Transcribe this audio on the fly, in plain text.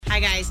Hi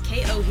guys,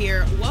 KO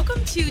here.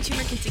 Welcome to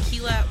Turmeric and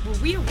Tequila, where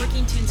we are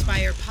working to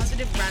inspire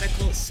positive,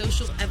 radical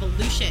social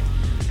evolution.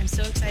 I'm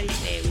so excited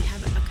today. We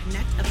have a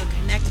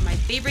connect, my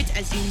favorites.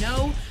 As you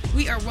know,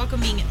 we are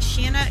welcoming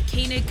Shanna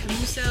Koenig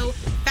Camuso,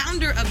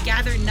 founder of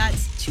Gather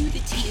Nuts, to the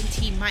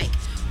TNT mic.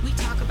 We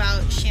talk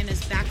about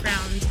Shanna's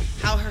background,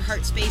 how her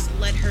heart space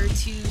led her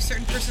to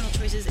certain personal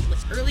choices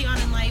early on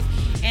in life,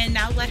 and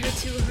now led her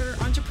to her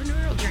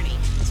entrepreneurial journey.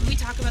 So we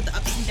talk about the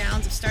ups and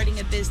downs of starting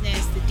a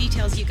business, the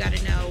details you got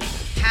to know,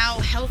 how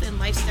health and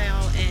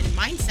lifestyle and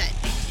mindset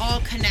all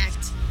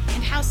connect,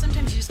 and how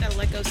sometimes you just got to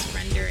let go,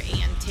 surrender,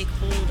 and take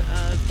hold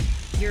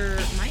of your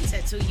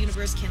mindset so the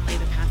universe can lay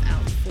the path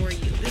out for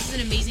you. This is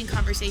an amazing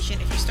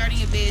conversation. If you're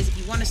starting a biz, if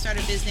you want to start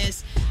a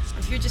business, or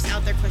if you're just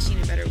out there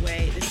questioning a better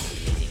way, this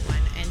is an amazing one.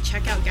 And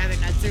check out Gather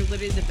Nuts. They're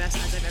literally the best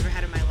nuts I've ever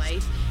had in my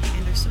life,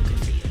 and they're so good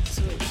for you.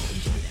 So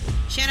enjoy them.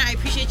 Shanna, I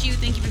appreciate you.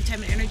 Thank you for the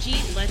time and energy.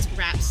 Let's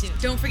wrap soon.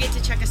 Don't forget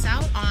to check us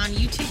out on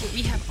YouTube, where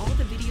we have all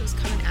the videos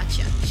coming at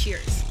you.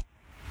 Cheers.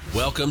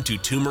 Welcome to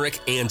Turmeric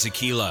and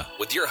Tequila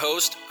with your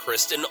host,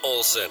 Kristen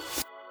Olson.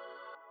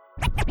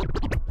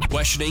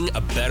 Questioning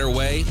a better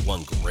way,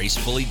 one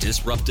gracefully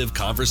disruptive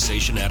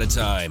conversation at a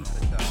time.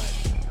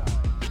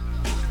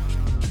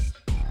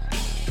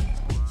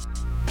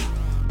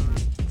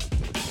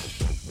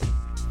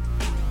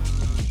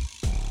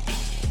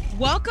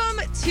 Welcome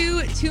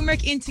to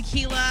Turmeric and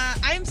Tequila.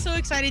 I am so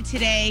excited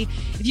today.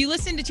 If you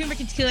listen to Turmeric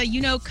and Tequila,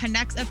 you know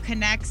Connects of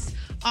Connects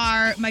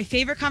are my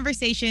favorite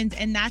conversations,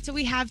 and that's what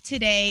we have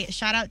today.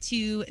 Shout out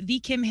to the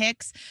Kim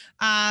Hicks,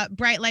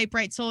 bright light,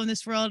 bright soul in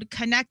this world,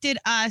 connected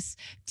us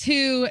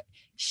to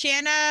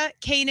Shanna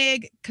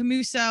Koenig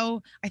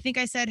Camuso. I think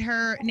I said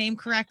her name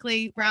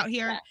correctly. We're out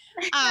here.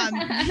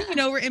 You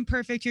know, we're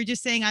imperfect. You're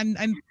just saying I'm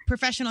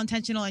professional,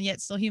 intentional, and yet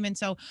still human.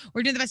 So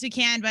we're doing the best we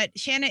can. But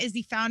Shanna is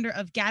the founder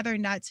of Gather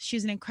Nuts. She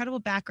has an incredible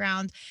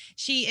background.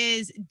 She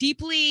is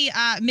deeply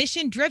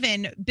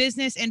mission-driven,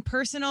 business and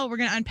personal. We're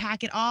going to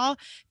unpack it all.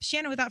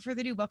 Shanna, without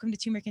further ado, welcome to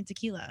Turmeric and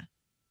Tequila.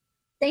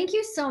 Thank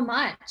you so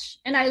much.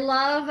 And I've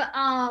loved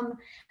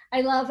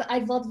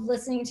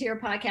listening to your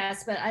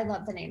podcast, but I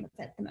love the name of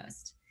it the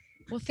most.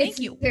 Well, thank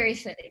you. Very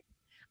fitting.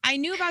 I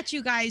knew about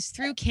you guys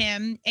through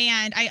Kim,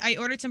 and I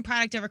ordered some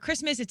product over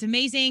Christmas. It's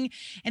amazing.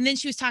 And then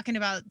she was talking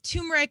about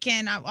turmeric,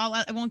 and I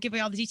won't give away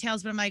all the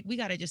details, but I'm like, we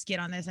got to just get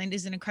on this. And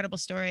this is an incredible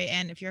story.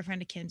 And if you're a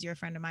friend of Kim's, you're a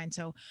friend of mine.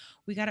 So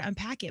we got to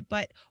unpack it.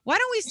 But why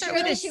don't we start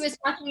with this? She was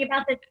talking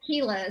about the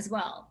tequila as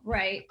well,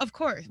 right? Of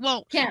course.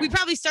 Well, Kim. We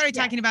probably started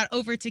talking about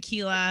over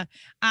tequila,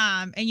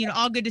 and you know,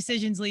 all good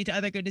decisions lead to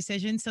other good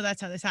decisions. So that's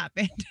how this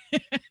happened.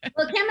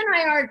 Well, Kim and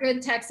I are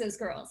good Texas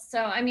girls. So,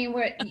 I mean,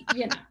 we're,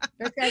 you know,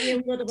 there's got to be a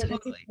little bit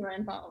of tequila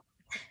involved.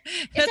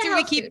 That's what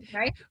we keep, food,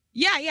 right?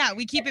 Yeah.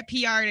 We keep it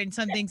PR'd and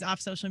some things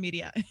off social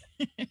media.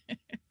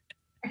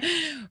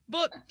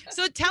 But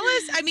so tell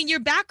us, I mean, your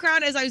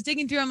background, as I was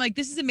digging through, I'm like,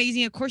 this is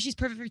amazing. Of course, she's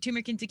perfect for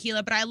turmeric and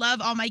tequila, but I love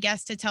all my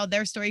guests to tell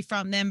their story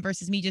from them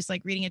versus me just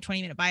like reading a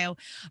 20-minute bio.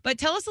 But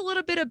tell us a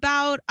little bit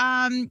about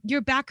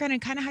your background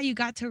and kind of how you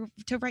got to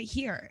right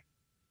here.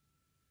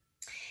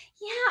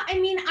 Yeah, I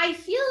mean, I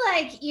feel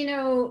like, you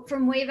know,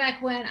 from way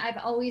back when, I've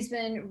always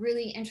been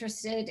really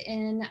interested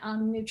in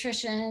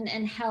nutrition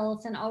and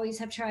health, and always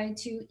have tried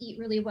to eat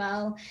really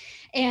well.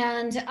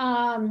 And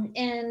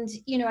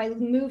you know, I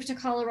moved to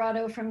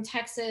Colorado from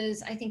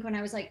Texas, I think when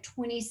I was like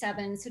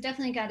 27. So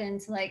definitely got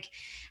into like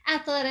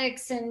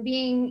athletics and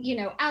being, you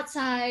know,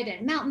 outside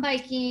and mountain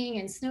biking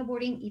and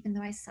snowboarding, even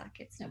though I suck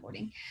at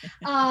snowboarding.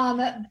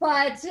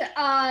 But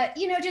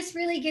you know, just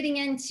really getting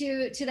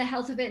into the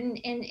health of it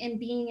and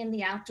being in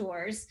the outdoors.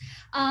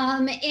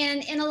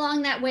 And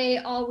along that way,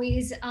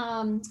 always,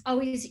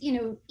 you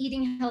know,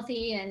 eating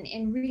healthy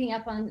and reading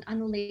up on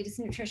the latest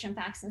nutrition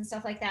facts and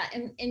stuff like that.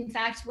 And in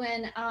fact,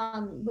 when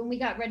we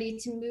got ready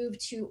to move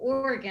to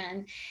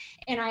Oregon,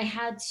 and I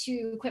had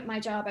to quit my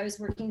job, I was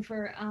working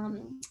for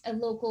a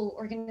local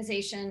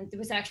organization. There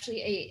was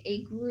actually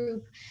a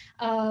group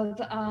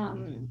of,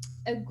 I'm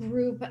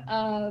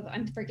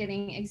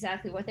forgetting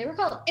exactly what they were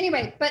called.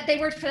 Anyway, but they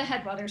worked for the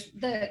Headwaters,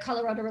 the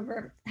Colorado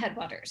River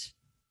Headwaters.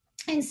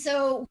 And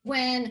so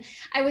when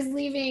I was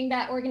leaving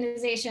that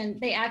organization,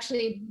 they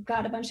actually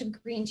got a bunch of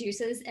green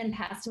juices and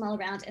passed them all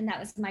around. And that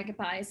was my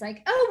goodbye. It's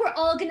like, oh, we're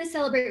all going to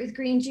celebrate with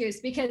green juice,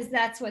 because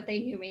that's what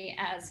they knew me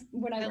as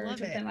when I worked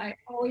with them. I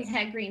always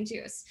had green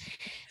juice.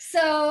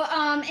 So,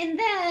 and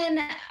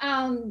then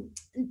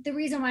the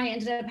reason why I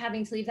ended up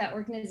having to leave that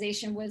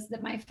organization was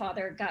that my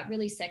father got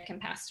really sick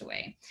and passed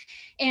away.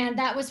 And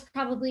that was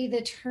probably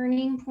the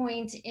turning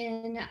point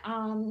in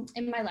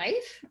my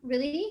life,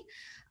 really.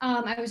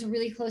 I was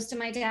really close to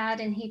my dad,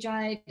 and he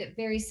died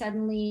very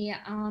suddenly.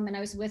 And I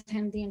was with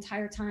him the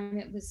entire time.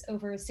 It was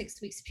over a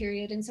 6 weeks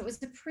period. And so it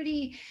was a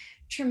pretty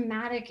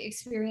traumatic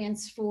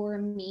experience for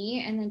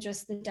me. And then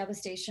just the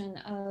devastation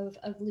of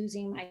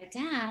losing my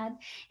dad.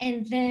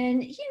 And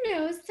then, you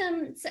know,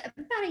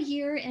 about a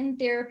year in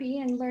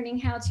therapy and learning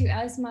how to,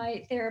 as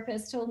my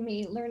therapist told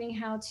me, learning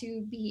how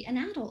to be an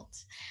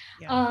adult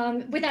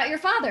without your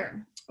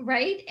father.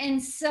 Right.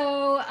 And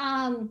so,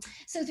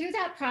 so through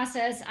that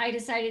process, I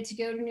decided to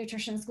go to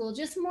nutrition school,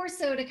 just more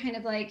so to kind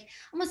of like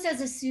almost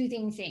as a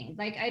soothing thing.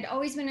 Like I'd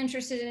always been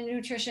interested in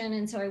nutrition.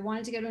 And so I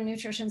wanted to go to a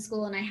nutrition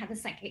school, and I had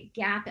this like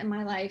gap in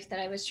my life that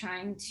I was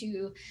trying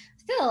to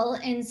fill.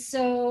 And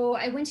so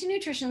I went to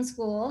nutrition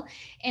school,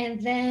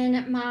 and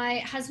then my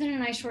husband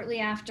and I shortly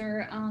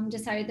after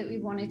decided that we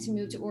wanted to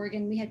move to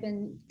Oregon. We had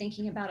been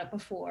thinking about it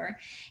before,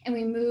 and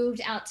we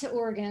moved out to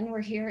Oregon.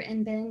 We're here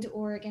in Bend,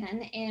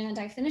 Oregon, and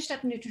I finished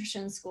up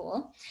nutrition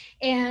school.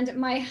 And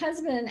my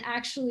husband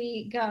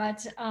actually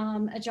got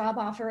a job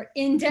offer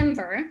in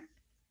Denver.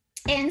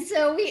 And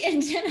so we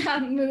ended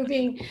up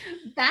moving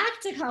back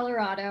to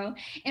Colorado.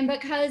 And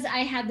because I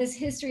had this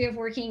history of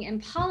working in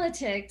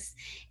politics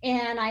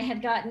and I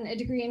had gotten a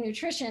degree in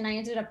nutrition, I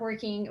ended up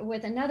working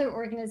with another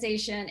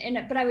organization.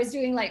 But I was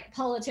doing like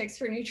politics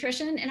for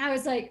nutrition. And I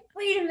was like,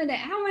 wait a minute,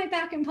 how am I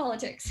back in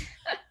politics?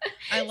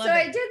 I love so it.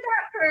 I did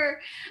that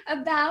for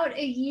about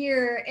a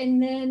year.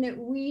 And then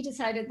we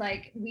decided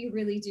like, we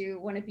really do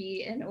want to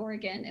be in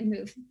Oregon, and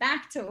moved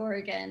back to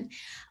Oregon.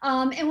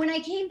 And when I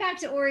came back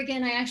to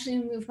Oregon, I actually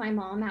moved my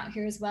mom out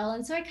here as well.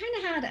 And so I kind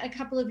of had a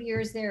couple of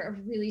years there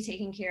of really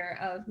taking care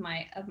of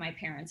my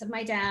parents, of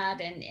my dad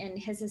and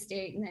his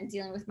estate, and then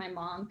dealing with my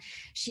mom.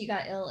 She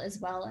got ill as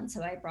well. And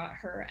so I brought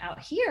her out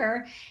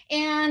here.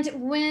 And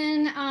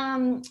when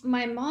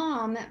my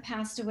mom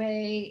passed away,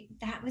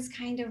 that was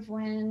kind of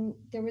when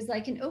there was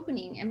like an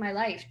opening in my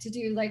life to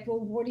do like, well,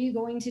 what are you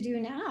going to do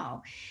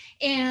now?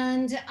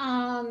 And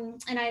I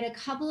had a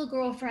couple of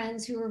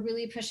girlfriends who were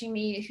really pushing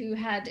me,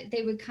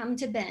 they would come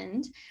to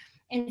Bend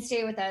and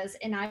stay with us,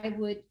 and I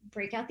would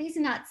break out these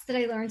nuts that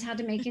I learned how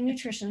to make in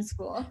nutrition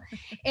school,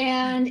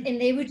 and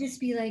they would just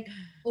be like,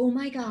 oh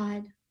my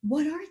God,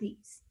 what are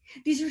these?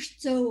 These are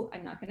so,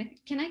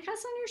 can I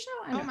cuss on your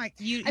show? Oh my,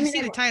 you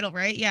see the title,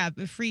 right? Yeah,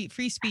 free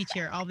speech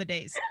here all the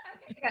days.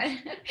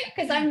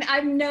 Because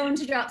I'm known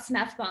to drop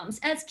smash bombs,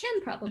 as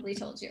Kim probably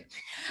told you.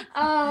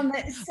 Well,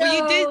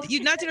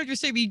 you not to interrupt your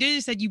story, but you did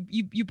just said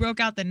you broke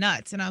out the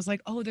nuts, and I was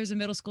like, oh, there's a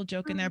middle school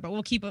joke in there, but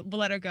we'll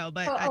let her go.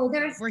 But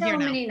there's we're so here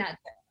now. many nuts.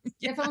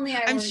 Yeah, if only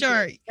I I'm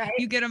sure you, right?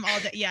 You get them all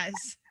day. Yes.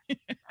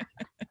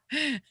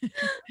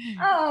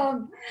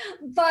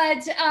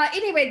 But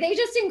anyway, they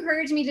just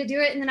encouraged me to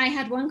do it. And then I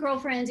had one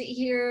girlfriend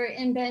here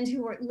in Bend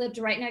who lived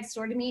right next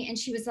door to me. And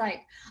she was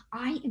like,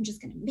 I am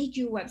just going to make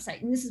you a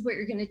website, and this is what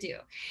you're going to do.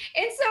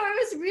 And so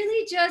it was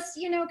really just,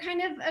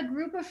 kind of a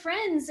group of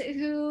friends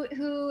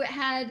who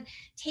had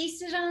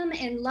tasted them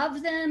and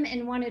loved them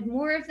and wanted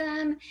more of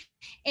them.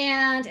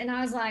 And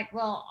I was like,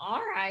 well,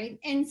 all right.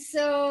 And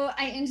so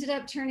I ended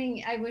up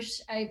I wish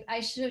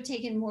I should have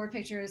taken more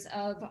pictures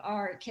of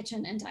our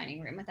kitchen and dining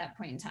room at that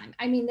point in time.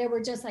 I mean, there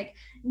were just like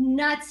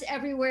nuts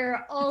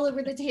everywhere, all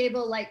over the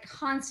table, like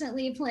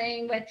constantly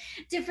playing with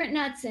different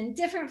nuts and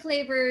different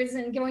flavors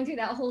and going through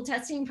that whole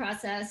testing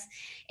process.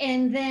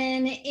 And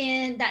then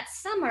in that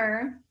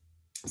summer,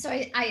 so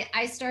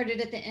I started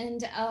at the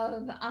end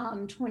of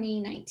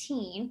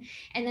 2019.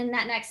 And then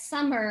that next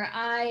summer,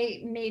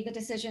 I made the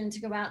decision to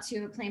go out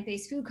to a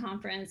plant-based food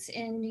conference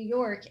in New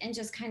York and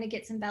just kind of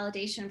get some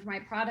validation for my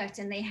product.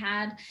 And they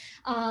had,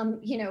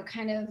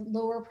 kind of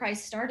lower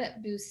price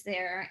startup booths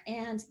there.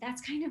 And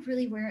that's kind of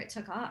really where it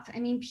took off. I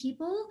mean,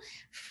 people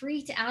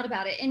freaked out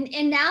about it.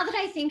 And now that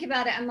I think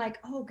about it, I'm like,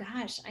 oh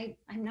gosh,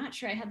 I'm not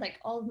sure I had like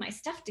all of my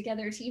stuff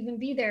together to even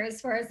be there.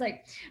 As far as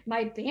like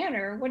my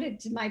banner,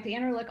 did my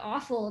banner look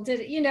awful?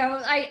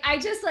 I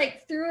just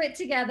like threw it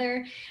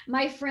together.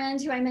 My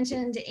friend who I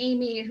mentioned,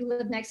 Amy, who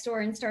lived next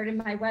door and started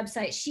my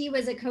website, she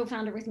was a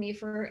co-founder with me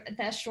for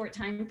that short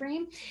time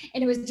frame.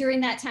 And it was during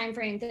that time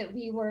frame that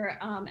we were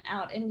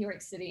out in New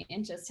York City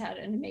and just had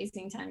an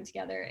amazing time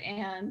together,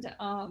 and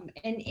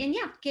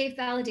gave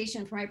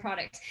validation for my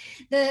product.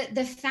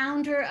 The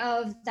founder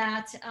of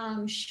that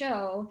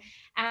show,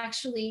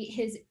 actually,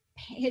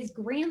 his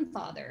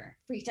grandfather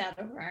freaked out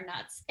over our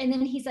nuts, and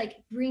then he's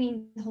like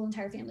bringing the whole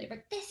entire family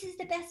over. This is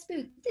the best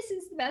food. This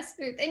is the best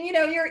food. And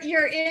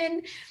you're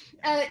in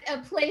a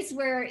place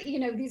where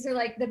these are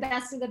like the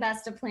best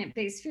of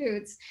plant-based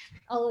foods.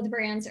 All of the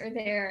brands are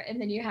there, and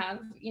then you have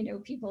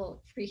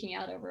people freaking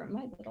out over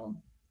my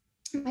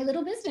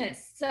little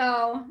business.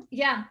 So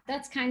yeah,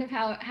 that's kind of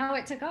how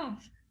it took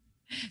off.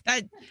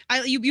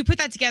 You put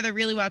that together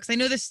really well, because I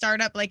know this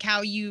startup, like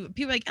how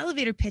people are like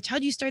elevator pitch, how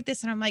do you start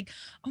this? And I'm like,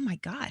 oh my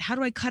God, how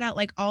do I cut out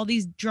like all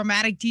these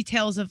dramatic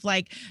details of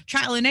like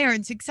trial and error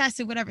and success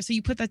and whatever? So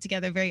you put that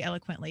together very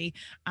eloquently.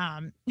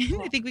 I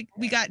think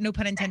we got, no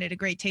pun intended, a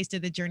great taste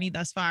of the journey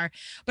thus far.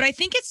 But I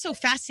think it's so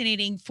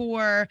fascinating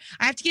I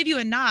have to give you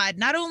a nod,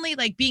 not only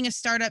like being a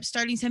startup,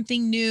 starting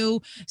something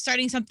new,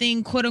 starting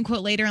something quote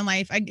unquote later in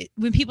life.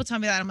 When people tell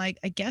me that, I'm like,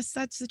 I guess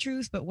that's the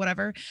truth, but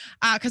whatever.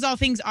 Because all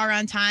things are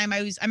on time.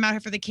 I'm out here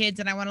for the kids,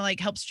 and I want to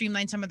like help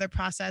streamline some of their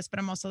process, but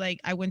I'm also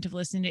like, I wouldn't have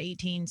listened to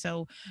 18.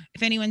 So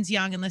if anyone's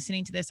young and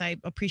listening to this, I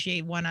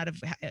appreciate one out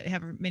of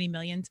however many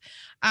millions.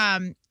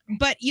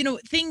 but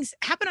things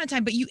happen on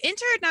time. But you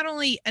entered not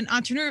only an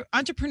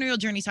entrepreneurial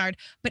journey,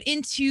 but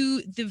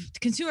into the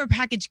consumer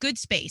packaged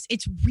goods space.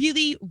 It's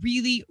really,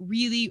 really,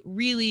 really,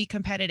 really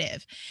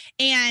competitive.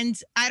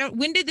 And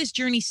when did this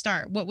journey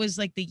start? What was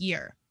like the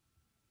year?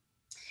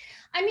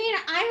 I mean,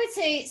 I would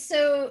say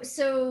so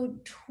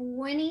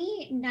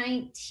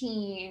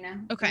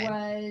 2019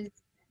 was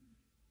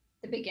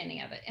the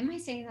beginning of it. Am I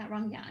saying that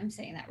wrong? Yeah, I'm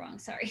saying that wrong.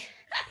 Sorry.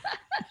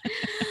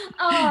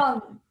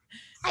 I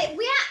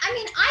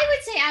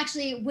would say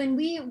actually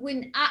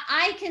when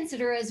I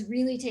consider us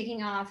really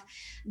taking off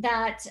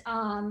that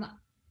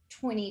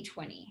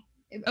 2020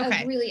 of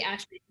really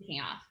actually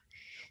taking off.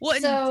 Well,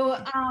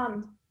 so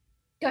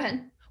go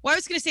ahead. Well, I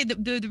was going to say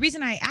the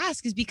reason I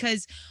ask is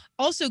because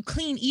also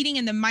clean eating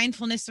and the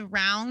mindfulness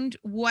around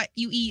what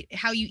you eat,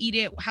 how you eat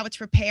it, how it's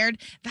prepared,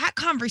 that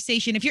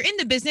conversation, if you're in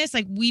the business,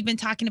 like we've been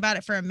talking about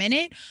it for a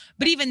minute,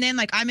 but even then,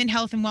 like I'm in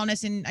health and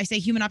wellness and I say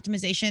human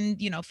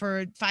optimization,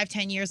 for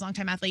 5-10 years,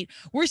 longtime athlete,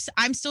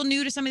 I'm still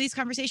new to some of these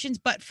conversations,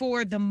 but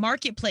for the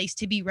marketplace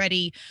to be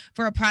ready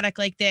for a product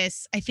like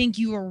this, I think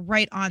you are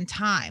right on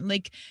time.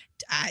 Like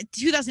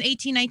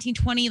 2018, 19,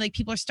 20, like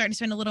people are starting to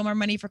spend a little more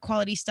money for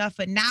quality stuff,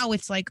 but now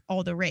it's like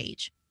all the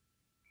rage.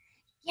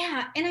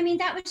 Yeah. And I mean,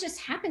 that was just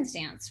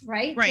happenstance,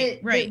 right?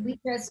 Right. We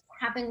just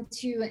happened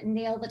to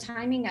nail the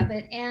timing of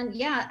it. And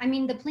yeah, I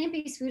mean, the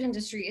plant-based food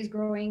industry is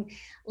growing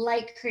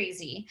like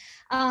crazy.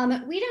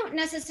 We don't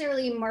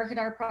necessarily market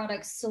our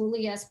products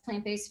solely as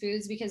plant-based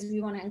foods because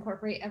we want to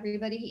incorporate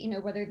everybody,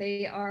 whether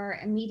they are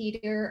a meat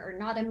eater or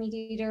not a meat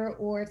eater,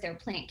 or if they're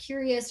plant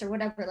curious or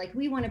whatever, like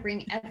we want to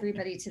bring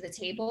everybody to the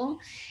table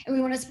and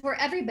we want to support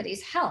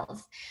everybody's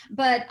health.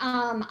 But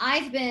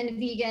I've been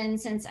vegan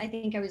since I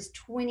think I was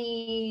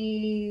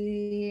 20.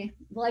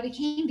 Well, I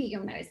became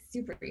vegan when I was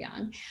super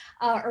young,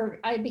 or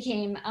I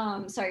became,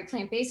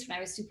 plant-based when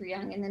I was super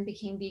young, and then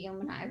became vegan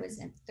when I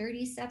was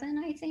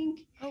 37, I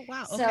think. Oh,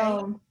 wow. Okay.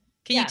 So,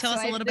 can you tell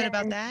us a little bit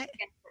about that?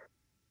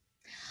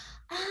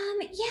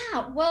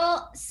 Yeah,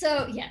 well,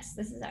 so yes,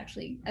 this is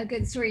actually a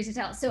good story to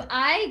tell. So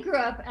I grew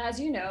up, as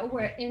you know,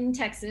 we're in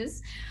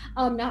Texas,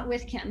 not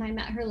with Kim, I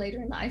met her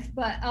later in life,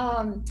 but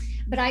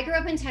I grew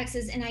up in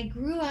Texas and I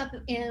grew up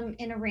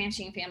in a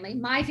ranching family.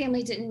 My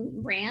family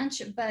didn't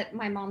ranch, but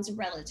my mom's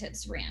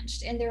relatives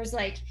ranched. And there was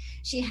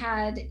she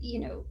had,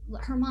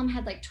 her mom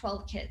had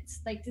 12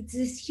 kids, it's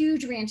this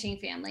huge ranching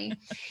family.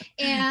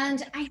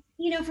 And I,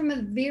 from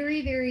a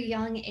very, very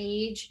young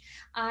age,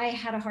 I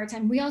had a hard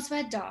time. We also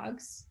had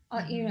dogs.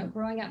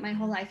 Growing up my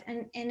whole life.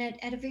 And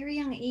at a very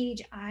young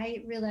age,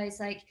 I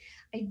realized I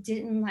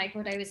didn't like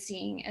what I was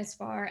seeing as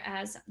far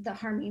as the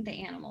harming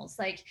the animals,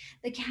 like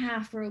the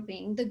calf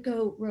roping, the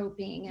goat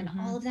roping and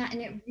all of that.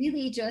 And it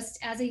really just,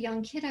 as a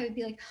young kid, I would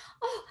be like,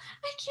 oh,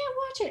 I can't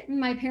watch it. And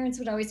my parents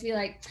would always be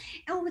like,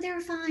 oh, they're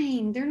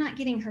fine. They're not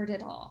getting hurt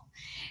at all.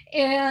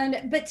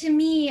 But to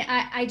me,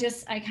 I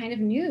kind of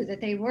knew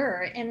that they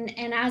were.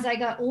 And as I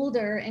got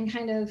older and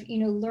kind of,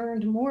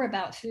 learned more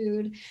about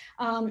food,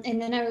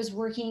 and then I was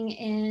working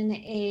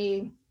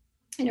in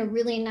a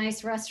really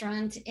nice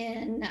restaurant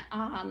in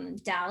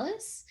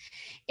Dallas.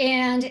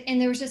 And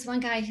there was just one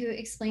guy who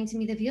explained to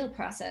me the veal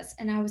process.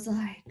 And I was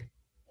like,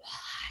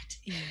 what?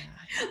 Yeah.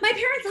 My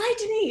parents lied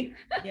to me.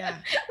 Yeah.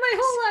 My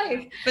whole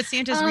life. But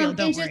Santa's real,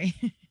 don't worry.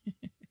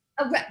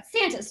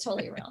 Santa's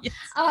totally real. Yes.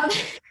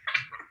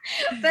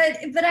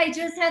 But I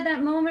just had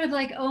that moment of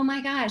oh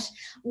my gosh,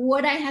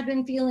 what I had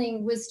been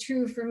feeling was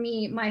true for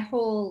me my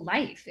whole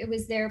life. It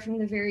was there from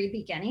the very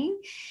beginning,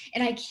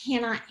 and I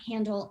cannot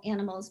handle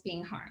animals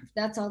being harmed.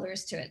 That's all there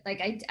is to it.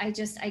 I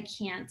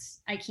can't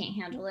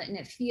handle it. And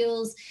it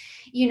feels,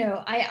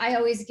 I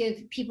always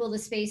give people the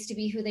space to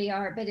be who they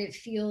are, but it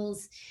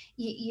feels,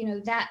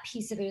 that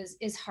piece of it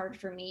is hard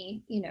for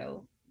me,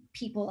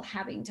 people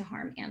having to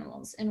harm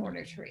animals in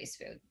order to raise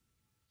food.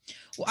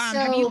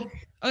 Well,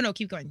 oh no,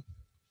 keep going.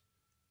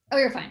 Oh,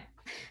 you're fine.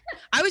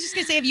 I was just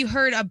going to say, have you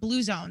heard of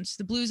Blue Zones?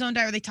 The Blue Zone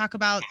diet where they talk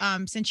about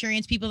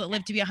centurions, people that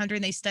live to be 100,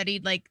 and they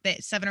studied the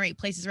 7 or 8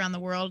 places around the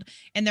world,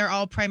 and they're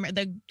all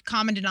the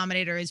common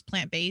denominator is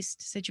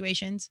plant-based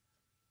situations.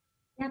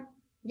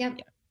 Yep.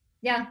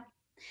 Yeah.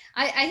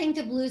 I think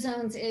the Blue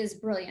Zones is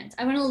brilliant.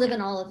 I want to live in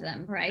all of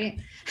them, right?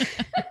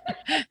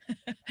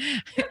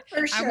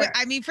 For sure.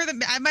 I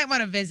might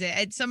want to visit.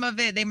 And some of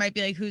it, they might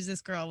be like, who's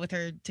this girl with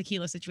her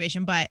tequila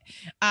situation? But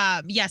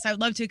yes, I would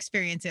love to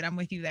experience it. I'm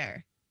with you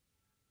there.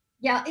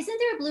 Yeah. Isn't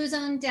there a Blue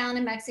Zone down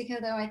in Mexico,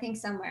 though? I think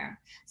somewhere,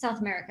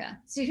 South America.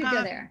 So you could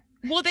go there.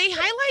 Well, they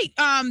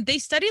highlight, they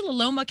study La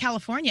Loma,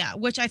 California,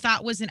 which I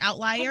thought was an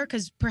outlier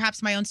because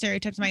perhaps my own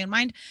stereotypes, my own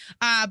mind.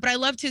 But I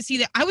love to see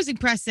that. I was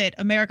impressed that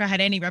America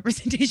had any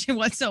representation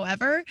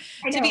whatsoever,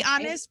 to be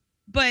honest.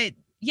 But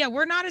yeah,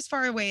 we're not as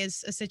far away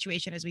as a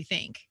situation as we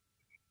think.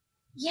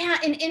 Yeah.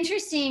 And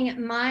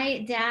interesting,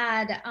 my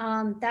dad,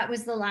 that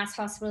was the last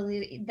hospital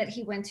that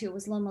he went to,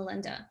 was Loma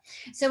Linda.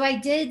 So I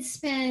did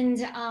spend,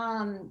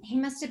 he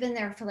must have been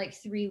there for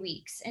 3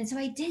 weeks. And so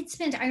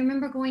I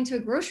remember going to a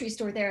grocery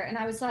store there and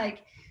I was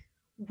like,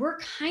 we're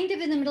kind of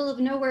in the middle of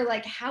nowhere.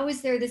 Like, how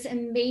is there this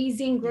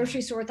amazing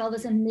grocery store with all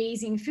this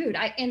amazing food?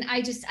 I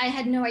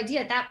had no idea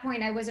at that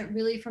point. I wasn't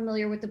really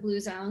familiar with the blue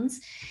zones.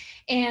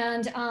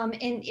 And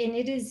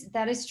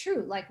that is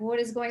true. Like, what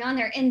is going on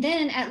there? And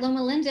then at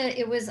Loma Linda,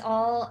 it was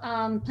all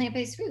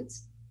plant-based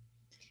foods.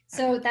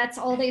 So that's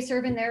all they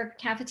serve in their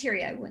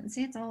cafeteria. I wouldn't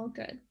say it's all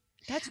good.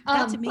 That's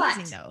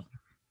amazing though.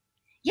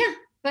 Yeah,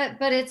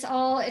 but it's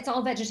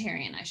all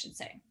vegetarian, I should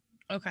say.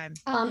 Okay.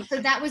 So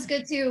that was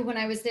good too when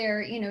I was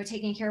there, you know,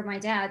 taking care of my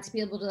dad, to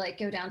be able to like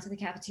go down to the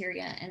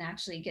cafeteria and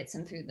actually get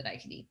some food that I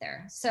could eat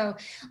there. So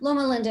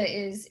Loma Linda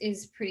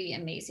is pretty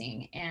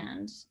amazing.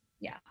 And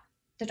yeah,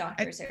 the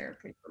doctors there are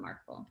pretty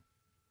remarkable.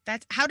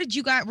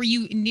 Were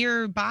you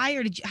nearby,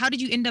 or how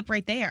did you end up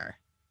right there?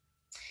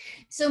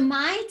 So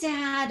my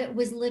dad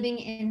was living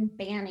in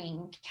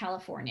Banning,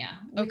 California,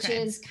 which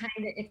is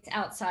it's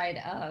outside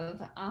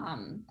of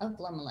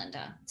Loma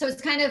Linda. So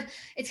it's kind of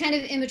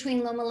in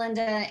between Loma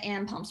Linda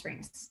and Palm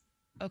Springs.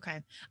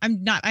 Okay.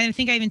 I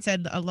think I even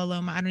said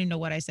Loma. I don't even know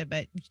what I said,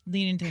 but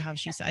lean into how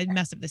she said, I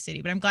messed up the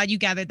city, but I'm glad you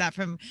gathered that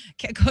from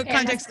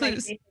context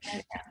clues.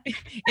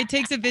 It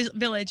takes a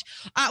village.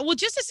 Well,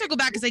 just to circle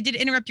back, because I did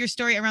interrupt your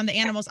story around the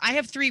animals. I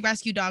have 3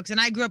 rescue dogs,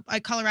 and I grew up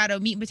at Colorado,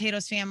 meat and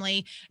potatoes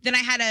family. Then I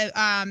had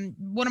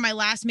one of my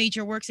last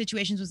major work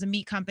situations was a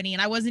meat company,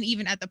 and I wasn't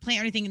even at the plant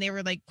or anything, and they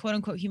were like, quote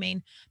unquote,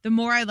 humane. The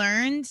more I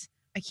learned,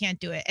 I can't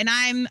do it. And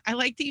I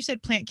like that you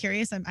said plant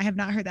curious. I have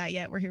not heard that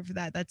yet. We're here for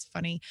that. That's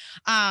funny.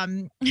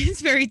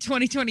 It's very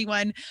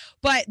 2021,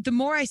 but the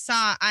more I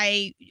saw,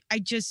 I've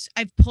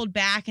pulled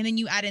back, and then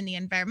you add in the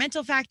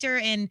environmental factor,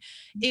 and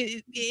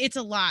it's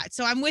a lot.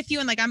 So I'm with you.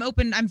 And like, I'm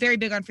open. I'm very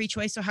big on free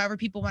choice. So however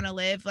people want to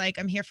live, like,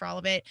 I'm here for all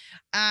of it.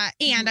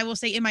 And I will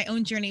say in my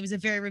own journey, it was a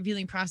very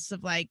revealing process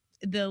of like,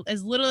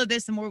 as little of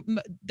this,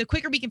 the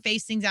quicker we can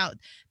phase things out,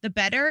 the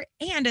better.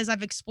 And as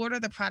I've explored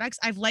other products,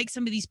 I've liked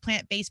some of these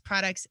plant-based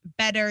products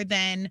better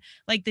than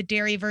like the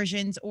dairy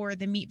versions or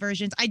the meat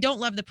versions. I don't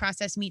love the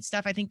processed meat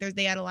stuff. I think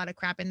they add a lot of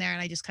crap in there,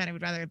 and I just kind of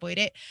would rather avoid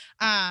it.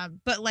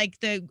 But like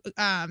the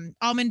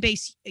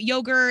almond-based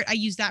yogurt, I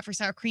use that for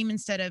sour cream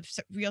instead of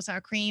real sour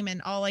cream,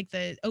 and all like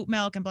the oat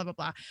milk and blah, blah,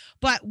 blah.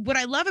 But what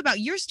I love about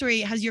your story,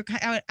 has your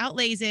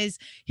outlays, is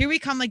here we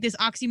come, like this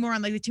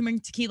oxymoron, like the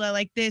turmeric tequila,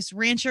 like this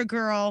rancher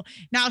girl.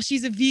 Now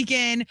she's a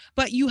vegan,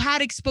 but you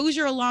had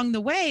exposure along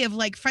the way of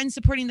like friends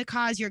supporting the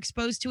cause. You're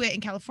exposed to it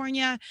in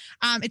California.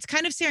 It's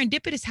kind of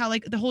serendipitous how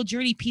like the whole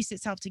journey pieced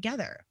itself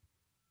together.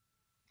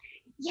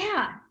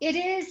 Yeah, it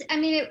is. I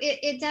mean,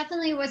 it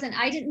definitely wasn't.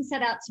 I didn't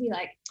set out to be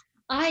like,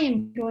 I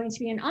am going to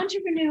be an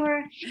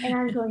entrepreneur and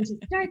I'm going to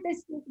start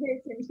this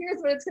business, and here's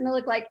what it's going to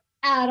look like.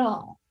 At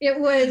all. It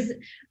was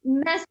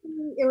messy.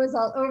 It was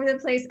all over the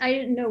place. I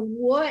didn't know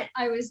what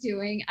I was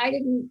doing. I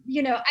didn't,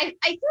 you know, I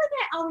feel like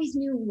I always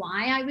knew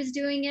why I was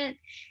doing it.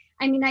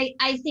 I mean,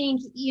 I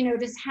think, you know,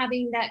 just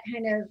having that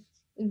kind of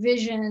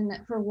vision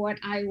for what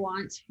I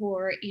want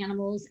for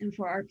animals and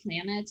for our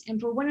planet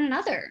and for one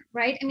another,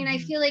 right? I mean, I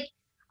feel like,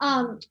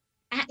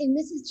 and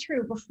this is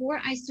true,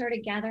 before I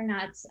started Gather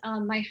Nuts,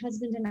 my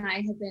husband and I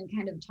had been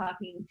kind of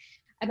talking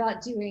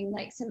about doing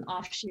like some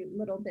offshoot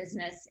little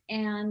business.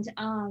 And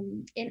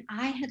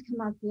I had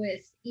come up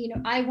with, you know,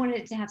 I wanted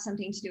it to have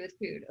something to do with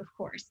food, of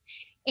course.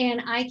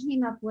 And I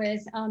came up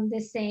with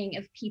this saying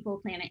of people,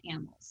 planet,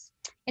 animals.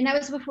 And that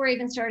was before I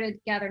even started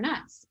Gather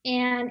Nuts.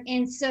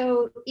 And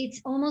so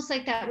it's almost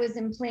like that was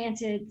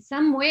implanted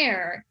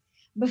somewhere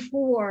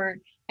before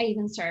I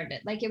even started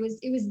it. Like it was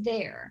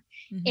there.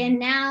 Mm-hmm. And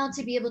now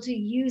to be able to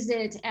use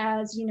it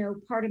as, you know,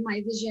 part of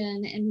my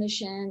vision and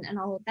mission and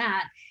all of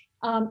that,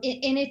 and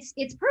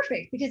it's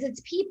perfect because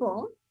it's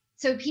people.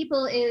 So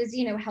people is,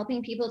 you know,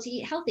 helping people to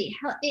eat healthy.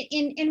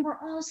 And we're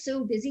all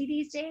so busy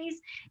these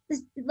days.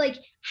 Like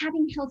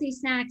having healthy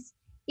snacks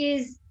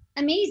is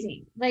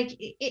amazing. Like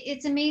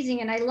it's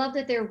amazing. And I love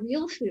that they're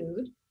real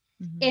food.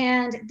 Mm-hmm.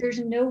 And there's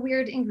no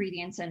weird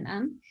ingredients in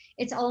them.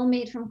 It's all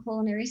made from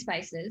culinary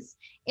spices.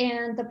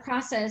 And the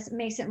process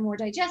makes it more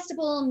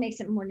digestible,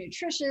 makes it more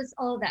nutritious,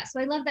 all of that. So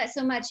I love that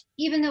so much,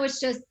 even though it's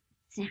just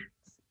snacks.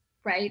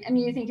 Right? I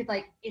mean, you think of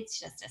like, it's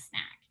just a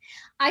snack.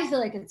 I feel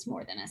like it's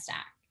more than a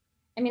snack.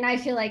 I mean, I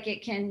feel like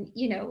it can,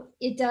 you know,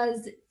 it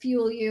does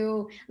fuel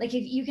you. Like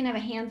if you can have a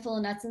handful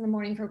of nuts in the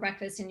morning for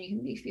breakfast and you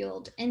can be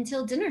fueled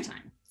until dinner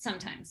time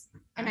sometimes.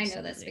 And absolutely.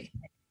 I know this because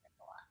I do it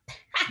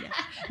a lot.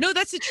 Yeah. No,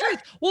 that's the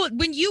truth. Well,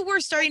 when you were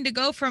starting to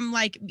go from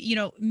like, you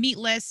know,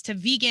 meatless to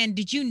vegan,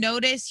 did you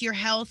notice your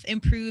health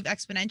improve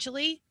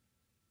exponentially?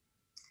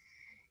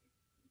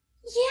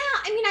 Yeah,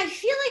 I mean, I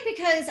feel like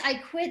because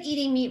I quit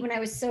eating meat when I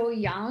was so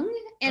young,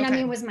 and okay. I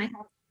mean, was my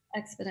health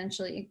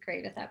exponentially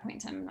great at that point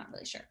in time? I'm not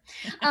really sure.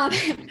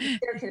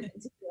 There could have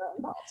been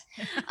involved.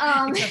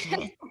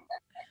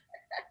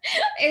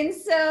 And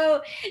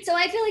so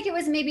I feel like it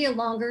was maybe a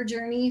longer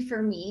journey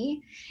for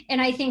me.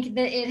 And I think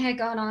that it had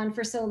gone on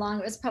for so long,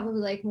 it was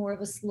probably like more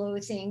of a slow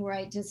thing where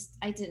I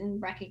didn't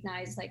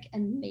recognize like a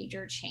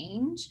major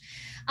change.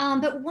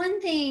 But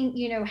one thing,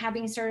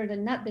 having started a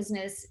nut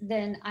business,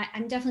 then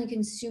I'm definitely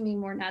consuming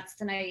more nuts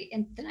than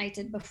I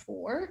did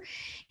before.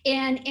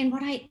 And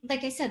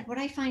like I said, what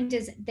I find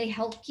is they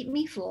help keep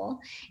me full.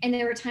 And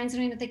there were times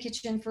when I'm at the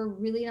kitchen for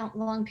really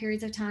long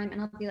periods of time,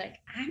 and I'll be like,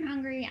 I'm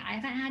hungry, I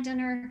haven't had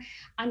dinner,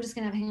 I'm just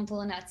gonna have a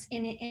handful of nuts,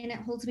 and it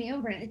holds me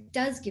over, and it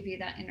does give you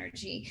that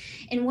energy.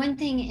 And one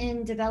thing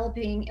in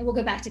developing, and we'll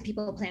go back to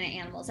people, planet,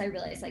 animals, I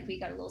realize like we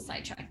got a little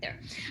sidetracked there,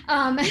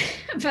 but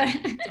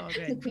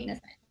the queen of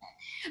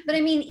science. But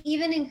I mean,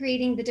 even in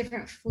creating the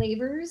different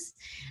flavors,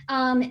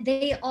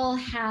 they all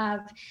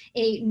have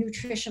a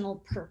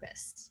nutritional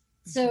purpose.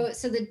 So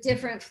the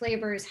different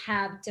flavors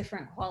have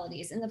different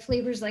qualities, and the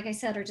flavors, like I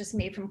said, are just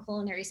made from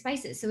culinary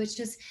spices. So it's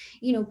just,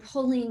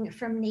 pulling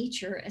from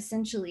nature,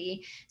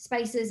 essentially,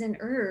 spices and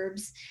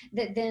herbs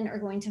that then are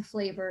going to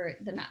flavor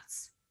the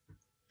nuts.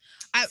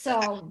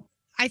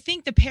 I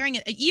think the pairing,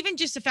 even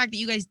just the fact that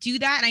you guys do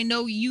that, and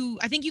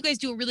I think you guys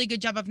do a really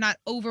good job of not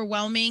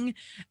overwhelming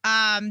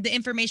the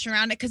information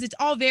around it, because it's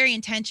all very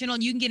intentional.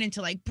 You can get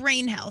into like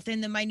brain health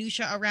and the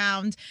minutia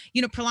around,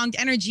 prolonged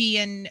energy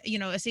and,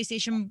 a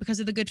satiation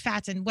because of the good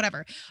fats and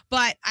whatever.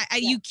 But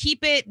you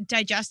keep it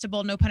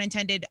digestible, no pun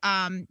intended,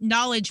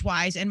 knowledge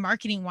wise and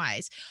marketing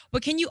wise.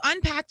 But can you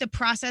unpack the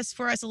process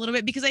for us a little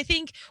bit? Because I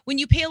think when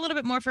you pay a little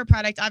bit more for a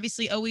product,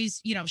 obviously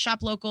always,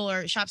 shop local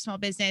or shop small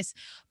business,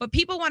 but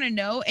people want to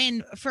know,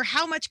 and for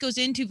how much goes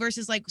into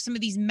versus like some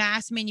of these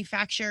mass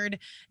manufactured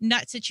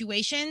nut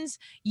situations,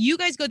 you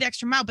guys go the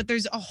extra mile, but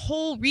there's a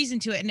whole reason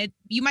to it. And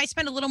you might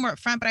spend a little more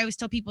upfront, but I always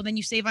tell people then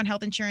you save on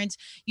health insurance,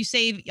 you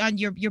save on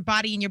your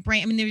body and your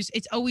brain. I mean,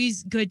 it's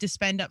always good to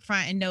spend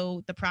upfront and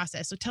know the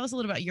process. So tell us a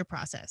little about your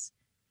process.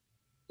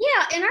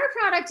 Yeah, and our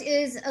product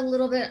is a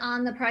little bit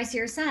on the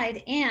pricier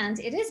side, and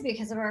it is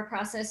because of our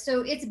process.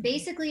 So it's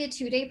basically a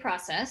 2-day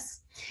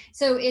process.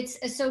 So it's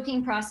a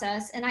soaking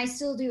process, and I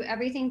still do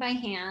everything by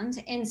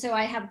hand. And so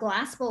I have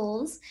glass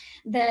bowls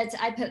that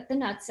I put the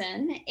nuts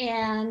in,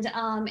 and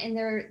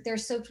they're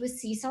soaked with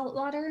sea salt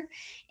water,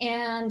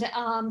 and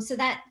so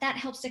that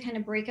helps to kind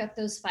of break up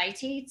those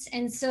phytates.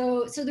 And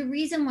so the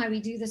reason why we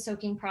do the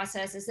soaking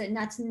process is that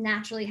nuts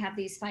naturally have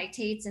these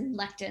phytates, and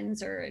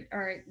lectins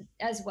are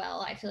as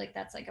well. I feel like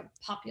that's like a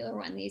popular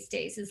one these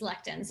days is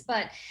lectins,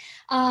 but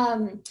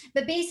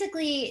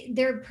basically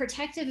they're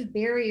protective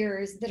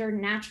barriers that are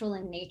natural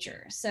in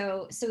nature.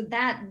 So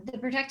that the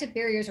protective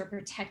barriers are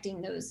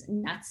protecting those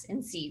nuts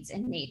and seeds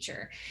in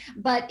nature.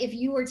 But if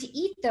you were to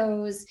eat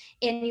those,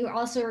 and you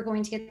also are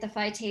going to get the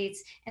phytates,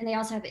 and they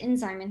also have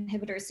enzyme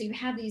inhibitors, so you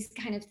have these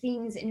kind of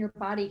things in your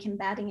body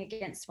combating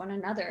against one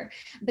another.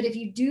 But if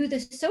you do the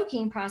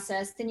soaking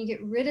process, then you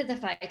get rid of the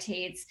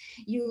phytates,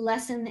 you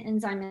lessen the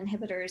enzyme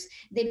inhibitors,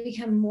 they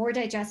become more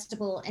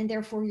digestible, and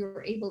therefore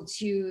you're able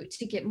to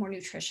get more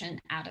nutrition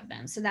out of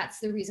them. So that's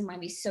the reason why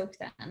we soak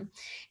them.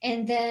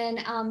 And then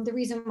the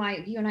reason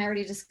why you and I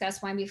already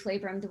discussed why we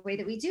flavor them the way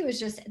that we do is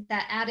just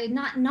that added,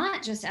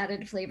 not just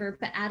added flavor,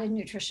 but added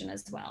nutrition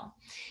as well.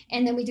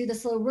 And then we do the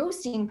slow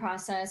roasting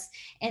process,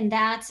 and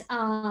that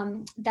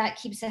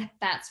keeps the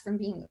fats from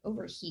being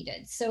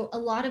overheated. So a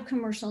lot of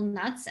commercial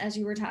nuts, as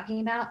you were talking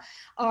about,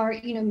 are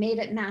made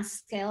at mass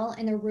scale,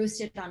 and they're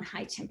roasted on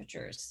high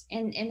temperatures,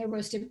 and they're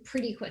roasted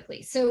pretty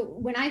quickly. So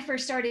when I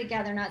first started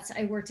Gather Nuts,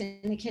 I worked in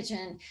the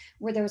kitchen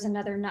where there was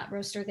another nut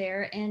roaster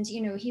there, and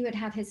he would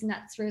have his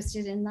nuts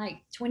roasted in like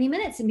 20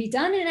 minutes and be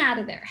done and out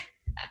of there.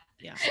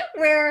 Yeah.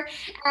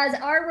 Whereas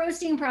our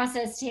roasting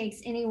process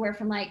takes anywhere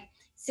from like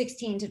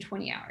 16 to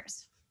 20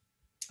 hours.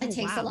 It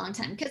takes a long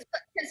time because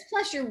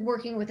plus you're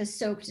working with a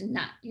soaked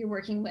nut. You're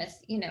working with,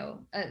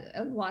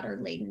 a water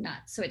laden nut.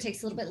 So it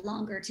takes a little bit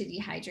longer to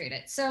dehydrate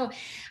it. So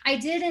I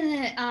did in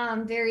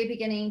the very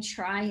beginning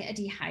try a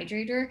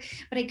dehydrator,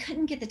 but I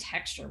couldn't get the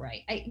texture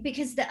right.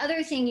 Because the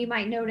other thing you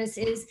might notice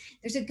is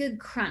there's a good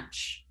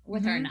crunch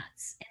with our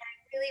nuts. And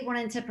I really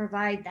wanted to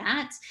provide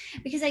that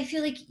because I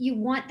feel like you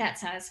want that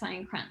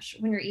satisfying crunch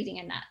when you're eating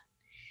a nut.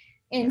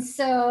 And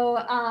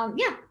so,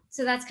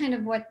 so that's kind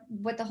of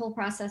what the whole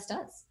process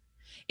does.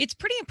 It's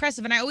pretty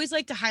impressive. And I always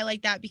like to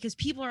highlight that because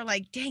people are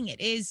like, dang, it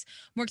is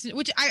more expensive,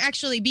 which I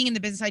actually, being in the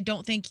business, I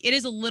don't think it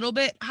is a little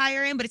bit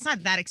higher end, but it's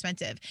not that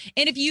expensive.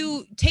 And if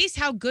you taste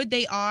how good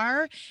they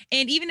are,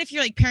 and even if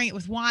you're like pairing it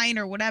with wine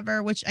or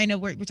whatever, which I know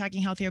we're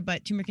talking healthier,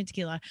 but turmeric and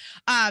tequila,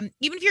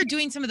 even if you're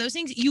doing some of those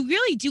things, you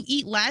really do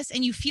eat less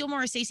and you feel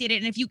more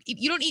satiated. And if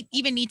you don't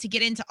even need to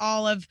get into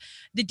all of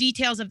the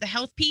details of the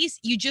health piece,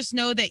 you just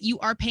know that you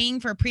are paying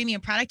for a premium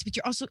product, but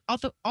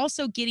you're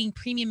also getting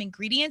premium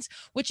ingredients,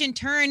 which in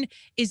turn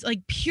is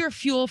like pure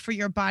fuel for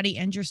your body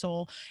and your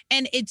soul.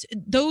 And it's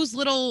those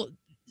little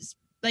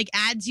like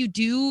ads you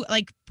do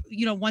like,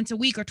 once a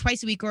week or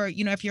twice a week, or,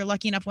 if you're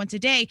lucky enough once a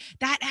day,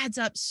 that adds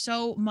up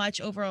so much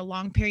over a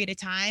long period of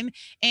time.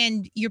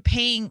 And you're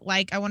paying,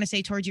 like, I want to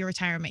say towards your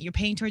retirement, you're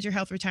paying towards your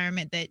health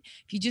retirement, that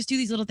if you just do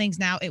these little things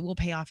now, it will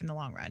pay off in the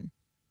long run.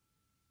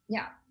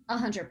 Yeah.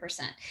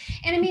 100%.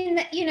 And I mean,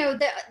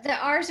 the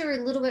ours are a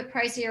little bit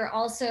pricier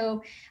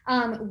also.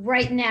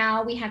 Right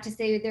now, we have to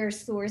say they're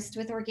sourced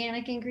with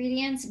organic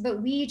ingredients,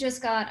 but we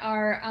just got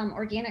our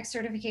organic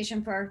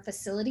certification for our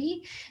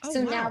facility. Oh,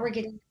 so wow. now we're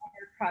getting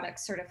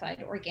products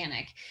certified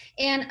organic.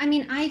 And I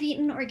mean, I've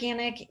eaten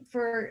organic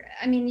for,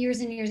 years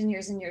and years and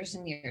years and years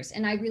and years.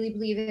 And I really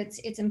believe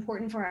it's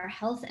important for our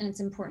health and it's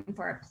important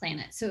for our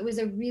planet. So it was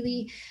a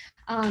really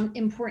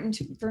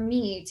important for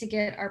me to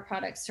get our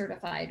products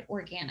certified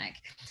organic.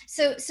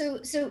 So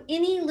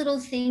any little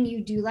thing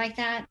you do like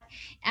that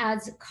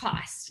adds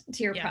cost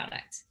to your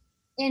product.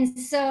 And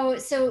so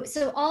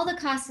all the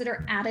costs that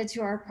are added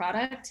to our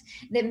product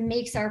that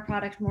makes our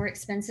product more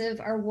expensive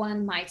are,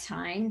 one, my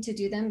time to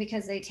do them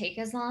because they take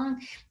as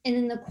long, and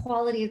then the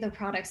quality of the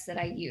products that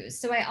I use.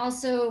 So I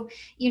also,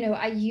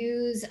 I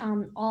use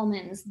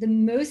almonds, the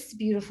most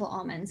beautiful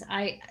almonds.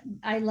 I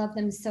love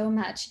them so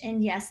much.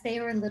 And yes, they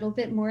are a little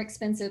bit more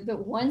expensive,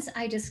 but once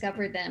I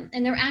discovered them,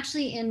 and they're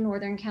actually in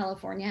Northern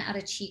California out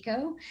of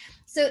Chico.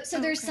 So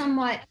they're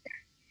somewhat,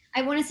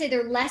 I want to say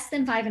they're less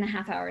than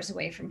 5.5 hours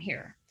away from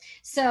here.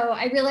 So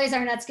I realize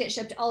our nuts get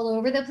shipped all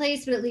over the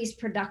place, but at least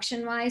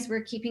production wise,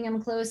 we're keeping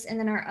them close. And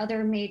then our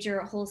other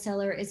major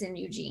wholesaler is in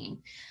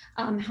Eugene,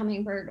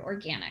 Hummingbird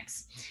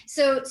Organics.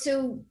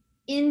 So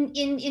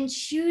in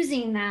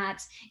choosing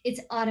that, it's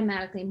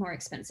automatically more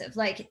expensive.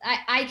 Like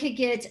I could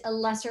get a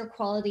lesser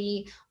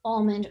quality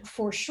almond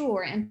for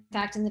sure. In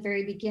fact, in the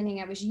very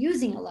beginning, I was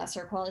using a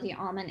lesser quality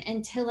almond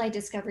until I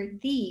discovered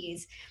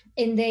these,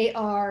 and they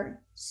are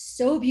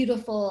so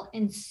beautiful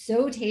and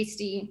so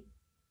tasty.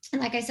 And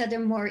like I said, they're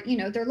more,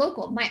 they're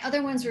local. My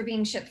other ones were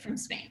being shipped from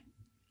Spain.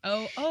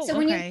 So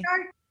okay.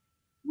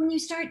 When you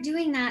start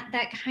doing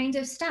that kind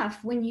of stuff,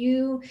 when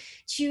you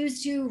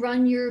choose to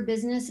run your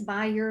business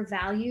by your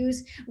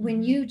values,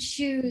 when you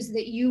choose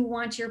that you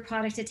want your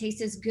product to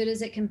taste as good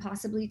as it can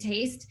possibly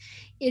taste,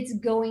 it's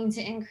going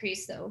to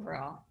increase the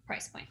overall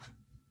price point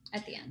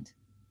at the end.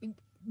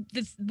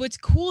 What's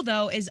cool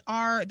though is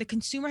the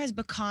consumer has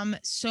become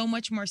so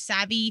much more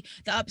savvy.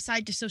 The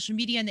upside to social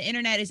media and the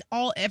internet is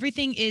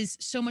everything is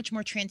so much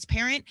more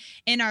transparent,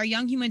 and our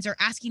young humans are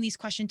asking these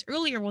questions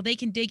earlier. Well, they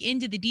can dig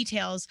into the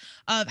details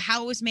of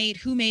how it was made,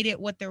 who made it,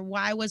 what their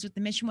why was, what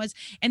the mission was,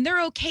 and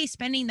they're okay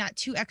spending that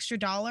 $2 extra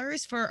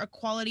for a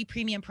quality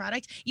premium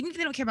product, even if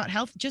they don't care about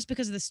health, just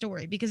because of the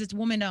story, because it's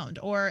woman owned,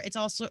 or it's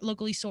also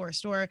locally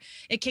sourced, or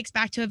it kicks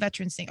back to a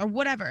veterans thing, or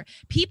whatever.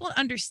 People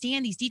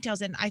understand these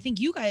details, and I think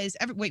you guys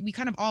we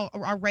kind of all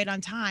are right on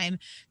time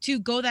to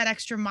go that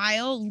extra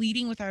mile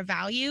leading with our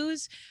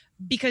values,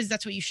 because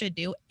that's what you should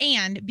do.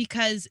 And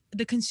because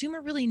the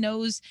consumer really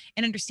knows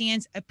and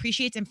understands,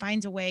 appreciates, and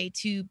finds a way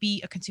to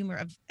be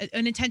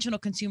an intentional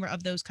consumer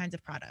of those kinds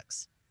of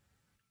products.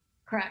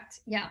 Correct.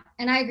 Yeah.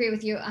 And I agree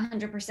with you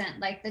 100%.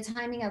 Like the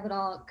timing of it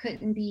all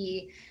couldn't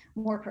be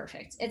more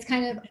perfect. It's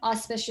kind of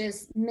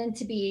auspicious, meant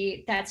to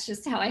be. That's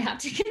just how I have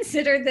to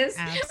consider this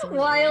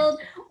wild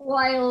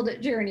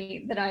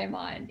journey that I am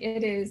on.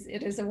 It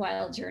is a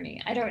wild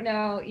journey. I don't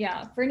know.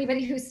 Yeah. For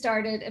anybody who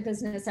started a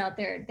business out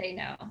there, they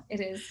know it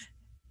is.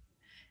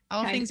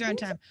 All things are on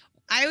time.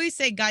 I always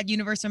say God,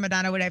 universe, or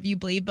Madonna, whatever you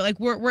believe, but like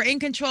we're in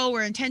control.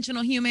 We're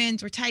intentional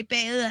humans. We're type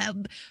A,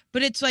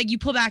 but it's like you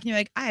pull back and you're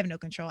like, I have no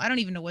control. I don't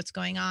even know what's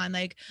going on.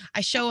 Like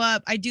I show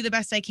up, I do the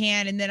best I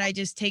can, and then I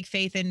just take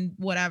faith in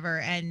whatever,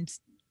 and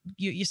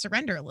you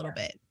surrender a little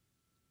bit.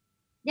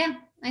 Yeah,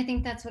 I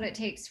think that's what it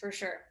takes for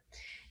sure.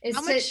 Is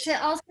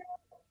to also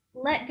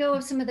let go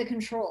of some of the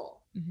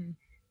control,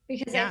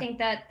 because I think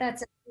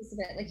that's a piece of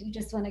it. Like you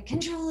just want to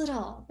control it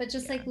all, but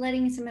just like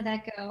letting some of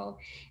that go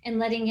and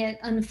letting it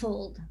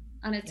unfold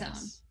on its own.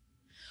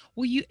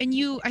 Well,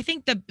 I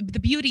think the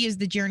beauty is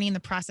the journey and the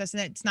process,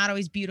 and it's not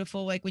always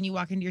beautiful. Like when you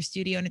walk into your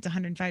studio and it's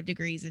 105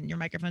 degrees and your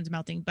microphone's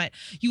melting, but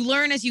you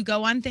learn as you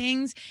go on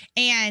things,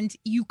 and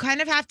you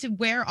kind of have to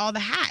wear all the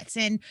hats.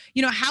 And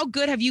how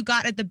good have you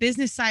got at the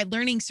business side,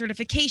 learning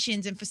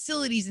certifications and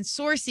facilities and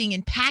sourcing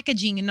and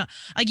packaging, and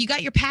like you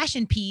got your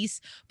passion piece,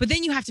 but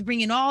then you have to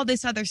bring in all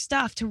this other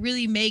stuff to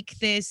really make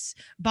this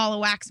ball of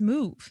wax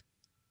move.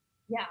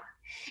 Yeah.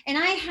 And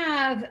I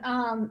have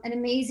an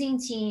amazing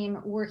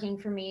team working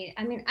for me.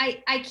 I mean,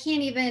 I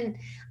can't even,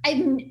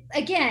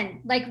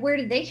 like, where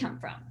did they come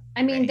from?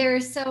 I mean, they're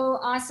so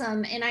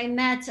awesome. And I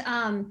met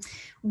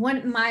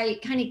my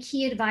kind of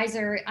key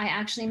advisor. I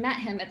actually met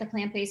him at the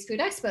Plant-Based Food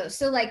Expo.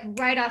 So like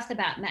right off the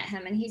bat met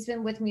him, and he's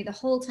been with me the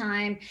whole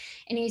time,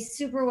 and he's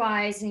super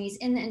wise, and he's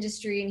in the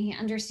industry, and he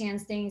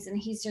understands things, and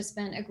he's just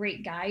been a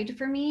great guide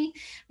for me.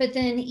 But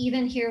then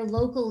even here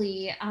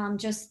locally,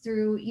 just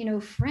through,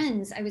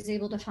 friends, I was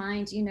able to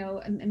find,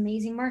 an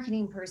amazing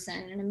marketing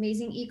person, an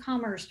amazing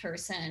e-commerce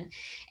person.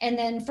 And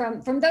then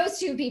from those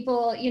two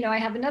people, I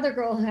have another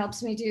girl who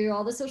helps me do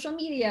all the social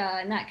media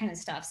and that kind of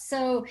stuff.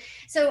 So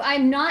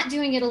I'm not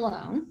doing it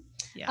alone.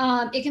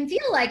 Yeah. It can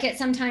feel like it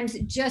sometimes,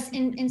 just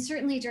and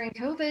certainly during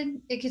COVID,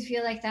 it could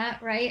feel like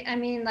that, right? I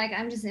mean, like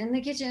I'm just in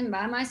the kitchen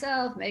by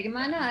myself making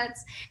my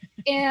nuts.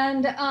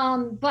 And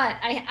but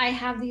I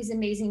have these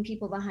amazing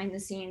people behind the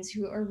scenes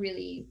who are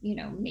really, you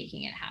know,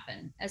 making it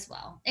happen as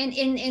well,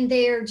 and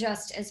they're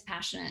just as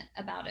passionate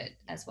about it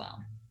as well.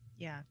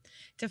 Yeah.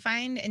 To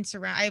find and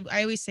surround,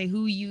 I always say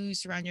who you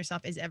surround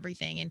yourself is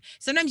everything. And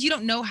sometimes you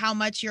don't know how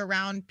much you're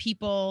around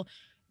people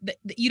that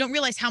you don't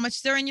realize how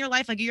much they're in your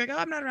life. Like you're like, oh,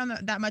 I'm not around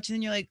that much. And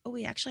then you're like, oh,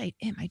 wait, actually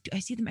I am. I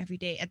see them every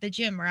day at the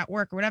gym or at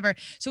work or whatever.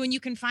 So when you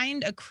can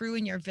find a crew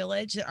in your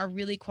village that are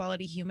really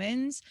quality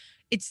humans,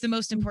 it's the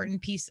most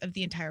important piece of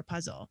the entire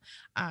puzzle.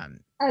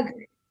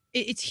 Agreed.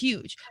 It's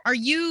huge. Are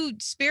you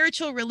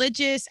spiritual,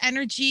 religious,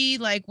 energy?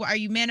 Like, are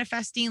you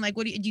manifesting? Like,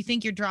 what do you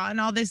think you're drawing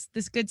all this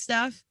good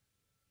stuff?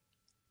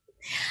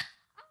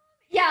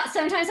 Yeah,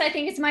 sometimes I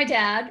think it's my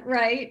dad,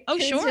 right? Oh,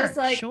 Who's sure, just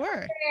like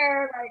sure.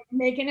 there, like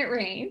making it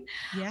rain.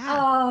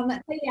 Yeah.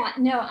 But yeah,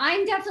 no,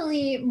 I'm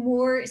definitely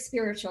more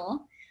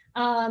spiritual.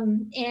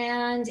 And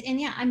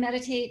yeah, I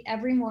meditate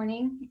every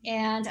morning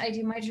and I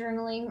do my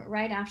journaling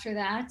right after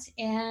that.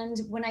 And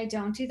when I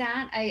don't do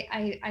that,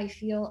 I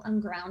feel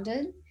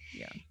ungrounded.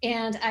 Yeah.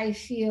 And I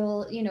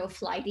feel, you know,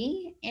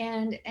 flighty,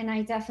 and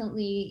I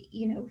definitely,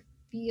 you know,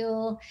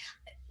 feel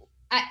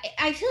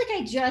I feel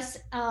like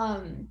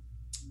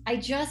I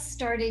just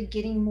started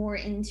getting more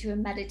into a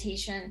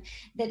meditation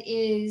that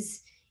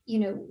is, you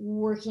know,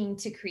 working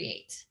to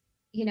create,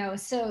 you know,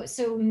 so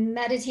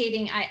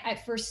meditating, I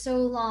for so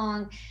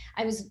long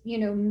I was, you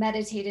know,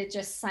 meditated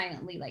just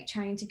silently, like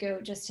trying to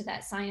go just to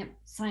that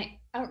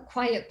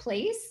quiet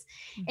place.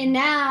 And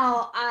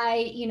now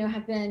I, you know,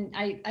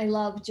 I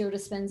love Joe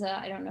Dispenza.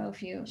 I don't know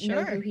if you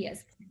know who he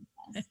is.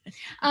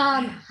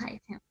 Hi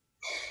Tim.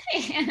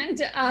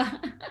 And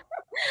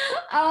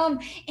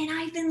and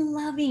I've been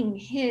loving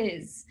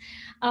his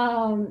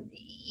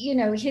you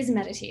know, his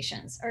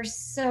meditations are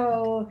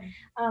so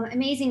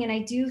amazing. And I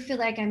do feel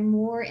like I'm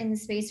more in the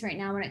space right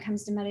now when it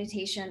comes to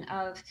meditation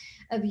of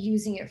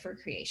using it for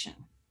creation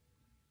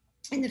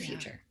in the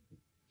future.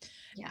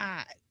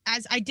 Yeah.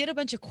 As I did a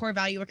bunch of core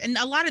value work, and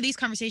a lot of these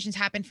conversations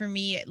happened for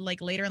me like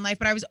later in life,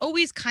 but I was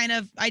always kind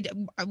of,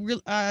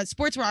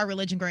 sports were our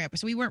religion growing up.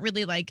 So we weren't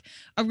really like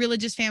a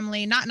religious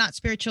family, not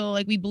spiritual.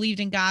 Like we believed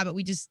in God, but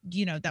we just,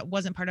 you know, that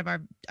wasn't part of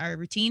our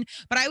routine.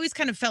 But I always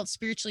kind of felt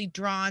spiritually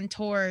drawn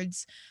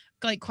towards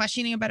like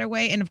questioning a better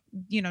way. And,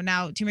 you know,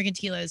 now Turmeric and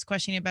Tequila is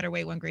questioning a better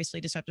way, one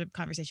gracefully disruptive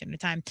conversation at a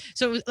time.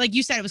 So it was, like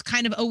you said, it was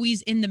kind of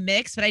always in the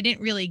mix, but I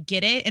didn't really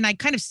get it. And I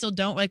kind of still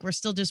don't, like, we're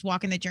still just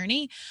walking the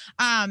journey.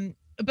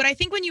 But I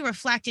think when you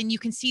reflect and you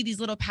can see these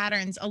little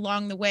patterns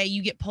along the way,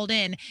 you get pulled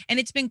in. And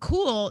it's been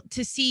cool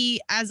to see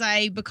as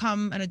I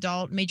become an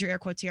adult, major air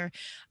quotes here,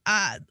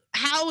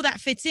 how that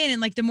fits in.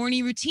 And like the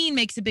morning routine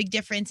makes a big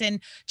difference.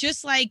 And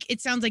just like it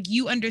sounds like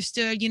you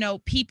understood, you know,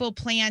 people,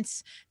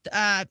 plants,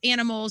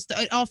 animals,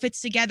 it all fits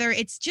together.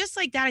 It's just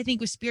like that, I think,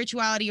 with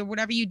spirituality or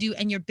whatever you do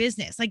and your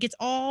business. Like it's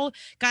all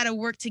got to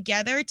work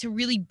together to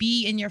really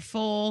be in your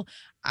full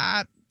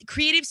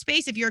creative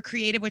space, if you're a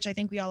creative, which I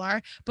think we all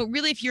are, but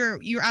really if you're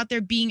out there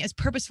being as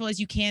purposeful as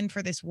you can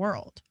for this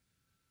world.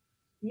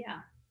 Yeah.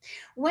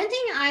 One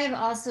thing I've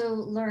also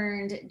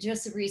learned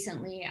just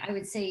recently, I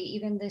would say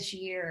even this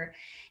year,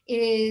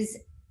 is,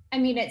 I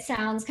mean, it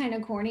sounds kind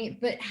of corny,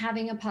 but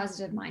having a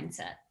positive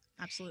mindset.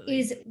 Absolutely.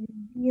 Is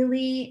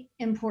really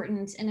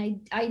important. And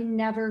I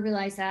never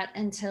realized that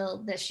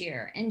until this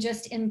year. And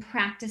just in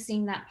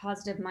practicing that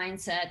positive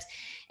mindset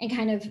and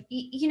kind of,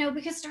 you know,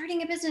 because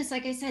starting a business,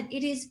 like I said,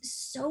 it is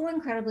so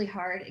incredibly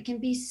hard. It can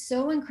be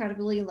so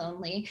incredibly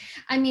lonely.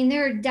 I mean,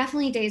 there are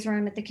definitely days where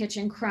I'm at the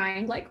kitchen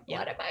crying, like,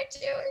 what am I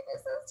doing?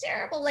 This is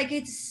terrible. Like,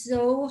 it's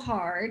so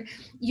hard.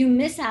 You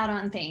miss out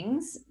on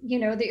things, you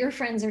know, that your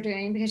friends are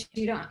doing because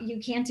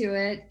you can't do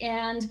it.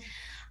 And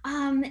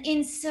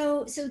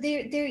so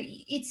there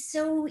it's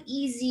so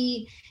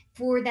easy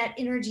for that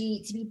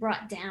energy to be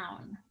brought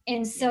down.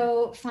 And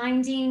so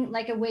finding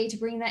like a way to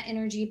bring that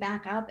energy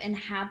back up and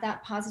have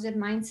that positive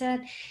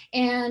mindset.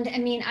 And I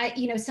mean,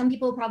 you know, some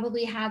people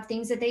probably have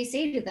things that they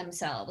say to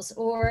themselves,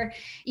 or,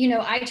 you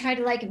know, I try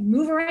to like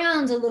move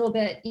around a little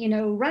bit, you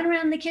know, run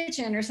around the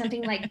kitchen or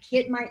something, like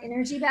get my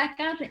energy back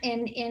up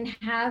and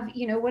have,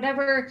 you know,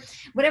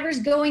 whatever's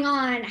going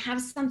on, have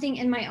something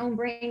in my own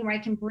brain where I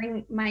can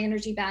bring my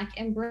energy back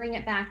and bring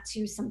it back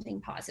to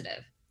something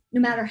positive, no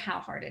matter how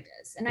hard it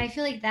is. And I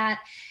feel like that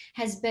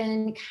has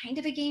been kind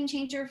of a game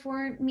changer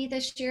for me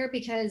this year,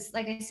 because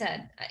like I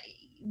said,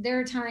 there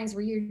are times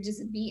where you're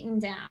just beaten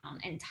down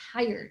and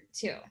tired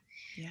too,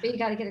 but you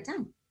got to get it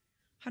done.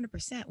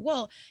 100%.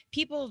 Well,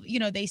 people, you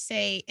know, they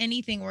say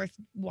anything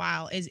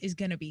worthwhile is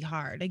going to be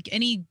hard. Like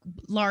any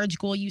large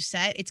goal you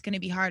set, it's going to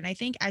be hard. And I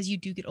think as you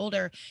do get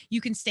older, you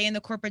can stay in the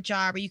corporate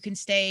job, or you can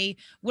stay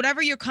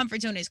whatever your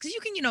comfort zone is, because you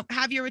can, you know,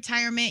 have your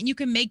retirement and you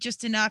can make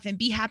just enough and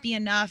be happy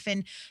enough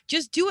and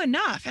just do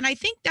enough. And I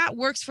think that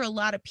works for a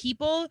lot of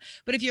people.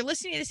 But if you're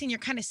listening to this and you're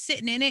kind of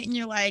sitting in it and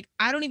you're like,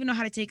 I don't even know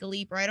how to take a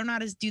leap, or I don't know how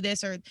to do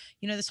this, or,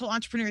 you know, this whole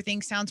entrepreneur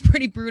thing sounds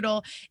pretty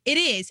brutal. It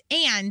is.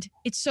 And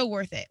it's so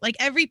worth it. Like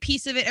every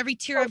piece of it, every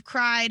tear I've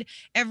cried,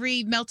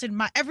 every melted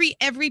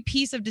every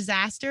piece of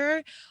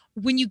disaster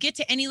when you get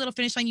to any little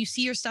finish line, you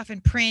see your stuff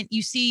in print,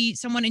 you see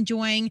someone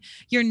enjoying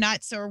your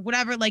nuts or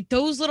whatever, like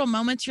those little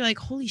moments, you're like,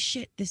 holy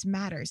shit, this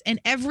matters. And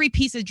every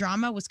piece of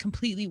drama was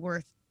completely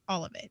worth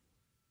all of it.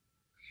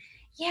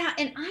 Yeah.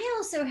 And I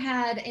also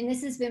had, and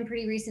this has been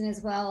pretty recent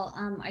as well.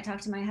 I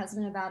talked to my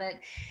husband about it,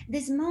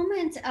 this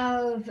moment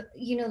of,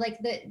 like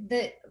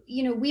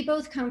we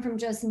both come from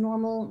just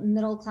normal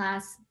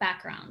middle-class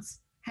backgrounds,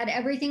 had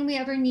everything we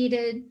ever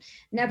needed,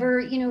 never,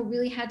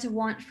 really had to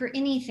want for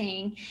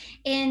anything.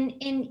 And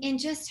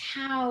just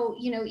how,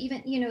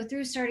 even,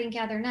 through starting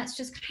Gather Nuts,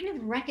 just kind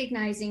of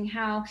recognizing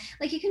how,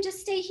 like, you can just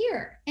stay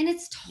here and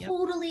it's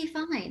totally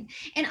fine.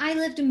 And I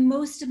lived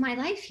most of my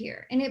life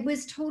here and it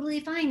was totally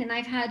fine. And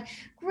I've had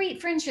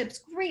great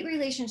friendships, great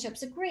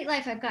relationships, a great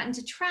life. I've gotten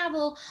to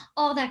travel,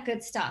 all that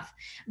good stuff.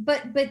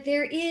 But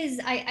there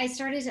is, I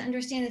started to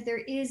understand that there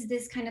is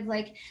this kind of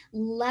like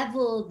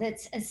level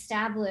that's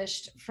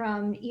established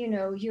from,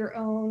 your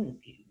own,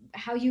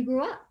 how you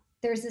grew up.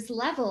 There's this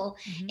level.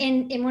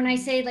 And when I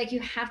say like, you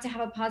have to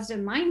have a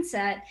positive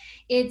mindset,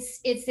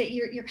 it's that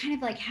you're kind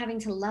of like having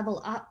to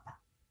level up.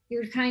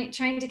 You're trying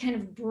to kind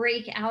of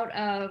break out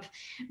of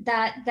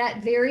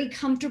that very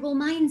comfortable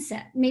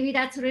mindset. Maybe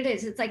that's what it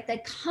is. It's like the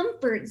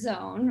comfort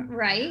zone,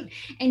 right?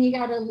 And you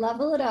got to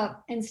level it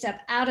up and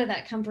step out of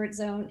that comfort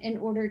zone in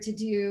order to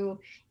do,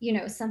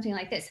 something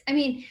like this. I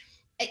mean,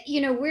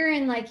 we're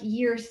in like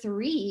year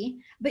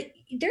 3, but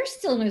there's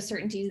still no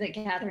certainty that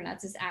Gather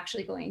Nuts is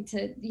actually going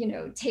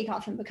to, take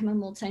off and become a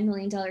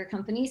multi-million-dollar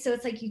company. So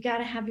it's like, you got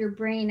to have your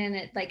brain in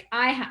it. Like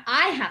I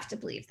have to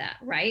believe that,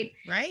 right?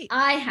 Right.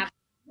 I have to.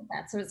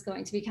 That's what it's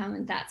going to become.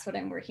 And that's what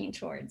I'm working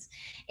towards.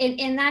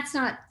 And that's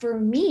not for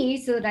me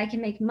so that I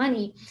can make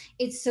money.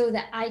 It's so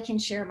that I can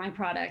share my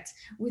product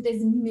with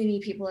as many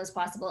people as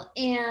possible.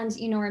 And,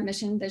 our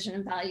mission, vision,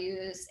 and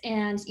values.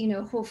 And,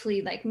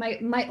 hopefully like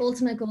my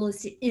ultimate goal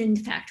is to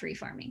end factory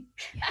farming.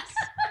 Yes.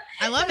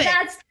 I love it.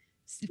 That's,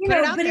 Put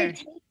it out there.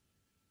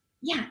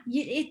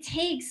 It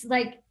takes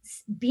like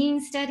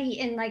being steady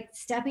and like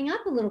stepping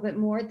up a little bit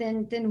more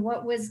than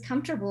what was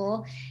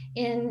comfortable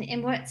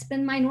in what's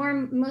been my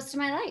norm most of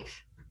my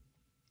life.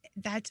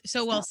 That's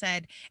so well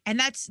said. And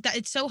that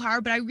it's so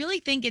hard, but I really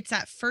think it's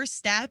that first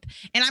step.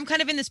 And I'm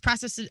kind of in this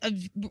process of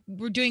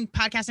we're doing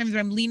podcasts and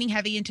I'm leaning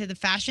heavy into the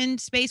fashion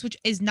space, which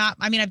is not,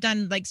 I mean, I've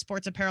done like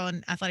sports apparel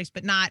and athletics,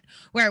 but not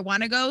where I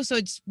want to go. So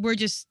we're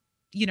just,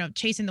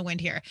 chasing the wind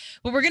here,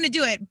 but we're going to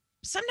do it.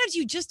 Sometimes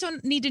you just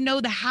don't need to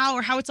know the how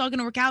or how it's all going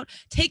to work out.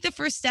 Take the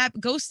first step,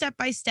 go step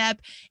by step,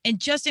 and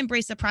just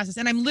embrace the process.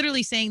 And I'm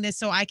literally saying this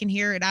so I can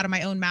hear it out of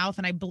my own mouth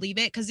and I believe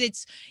it, because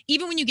it's,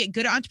 even when you get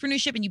good at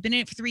entrepreneurship and you've been in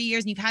it for 3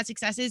 years and you've had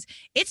successes,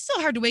 it's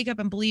still hard to wake up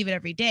and believe it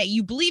every day.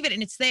 You believe it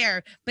and it's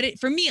there, but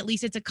for me at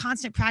least, it's a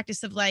constant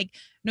practice of like,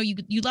 no,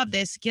 you love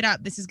this, get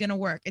up, this is going to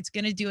work. It's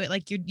going to do it.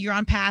 Like you're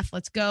on path,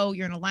 let's go.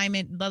 You're in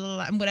alignment, blah, blah,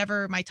 blah, and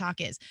whatever my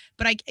talk is.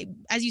 But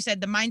as you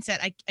said, the mindset,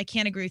 I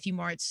can't agree with you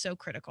more. It's so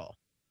critical.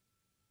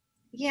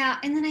 Yeah.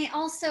 And then I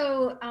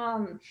also,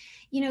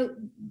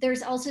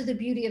 there's also the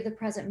beauty of the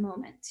present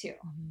moment too.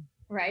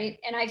 Right.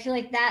 And I feel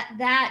like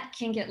that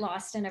can get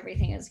lost in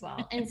everything as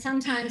well. And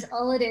sometimes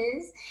all it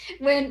is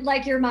when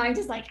like your mind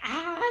is like,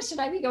 should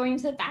I be going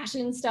to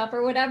fashion stuff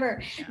or whatever,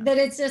 that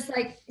it's just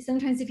like,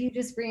 sometimes if you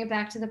just bring it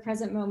back to the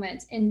present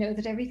moment and know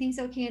that everything's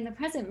okay in the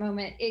present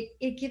moment,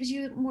 it gives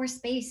you more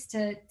space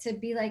to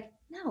be like,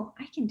 no,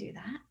 I can do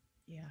that.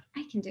 Yeah.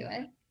 I can do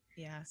it.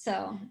 Yeah.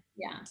 So,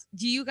 yeah.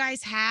 Do you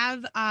guys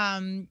have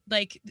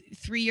like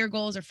 3-year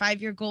goals or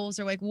 5-year goals,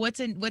 or like what's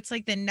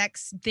like the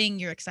next thing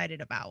you're excited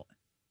about?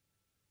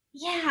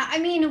 Yeah, I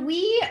mean,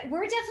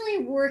 we're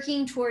definitely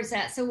working towards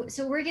that.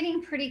 So we're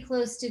getting pretty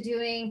close to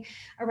doing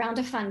a round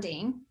of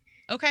funding.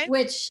 Okay.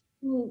 Which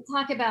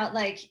talk about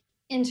like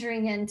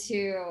entering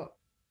into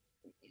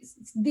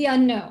the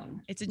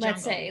unknown. It's a jungle.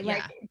 Let's say,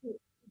 like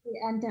the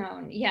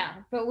unknown. Yeah.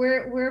 But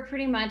we're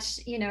pretty much,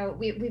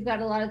 we've got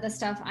a lot of the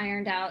stuff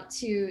ironed out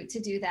to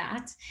do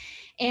that.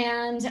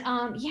 And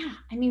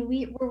I mean,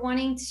 we're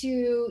wanting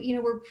to,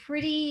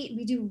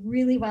 we do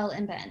really well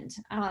in Bend.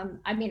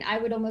 I mean, I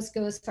would almost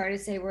go as far to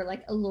say we're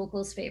like a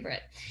local's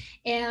favorite.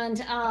 And,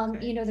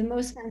 the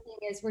most fun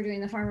thing is we're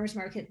doing the farmers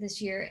market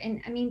this year.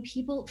 And I mean,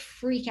 people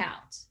freak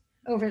out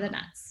over the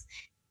nuts.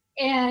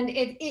 And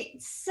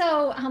it's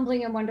so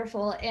humbling and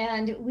wonderful.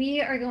 And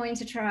we are going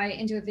to try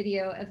and do a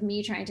video of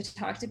me trying to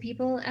talk to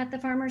people at the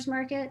farmers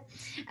market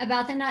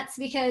about the nuts,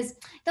 because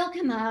they'll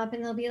come up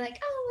and they'll be like,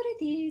 oh, what are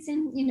these?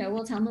 And,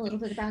 we'll tell them a little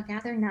bit about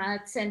Gather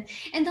Nuts, and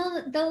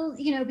they'll,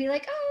 be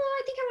like, oh,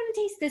 I think I want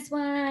to taste this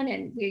one.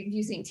 And we're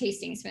using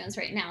tasting spoons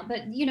right now,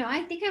 but,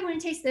 I think I want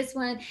to taste this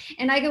one.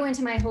 And I go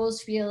into my whole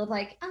spiel of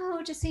like,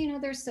 oh, just so you know,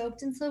 they're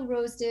soaked and slow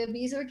roasted. We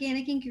use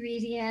organic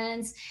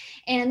ingredients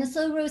and the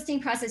slow roasting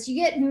process. You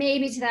get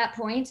maybe to that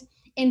point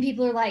and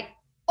people are like,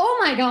 oh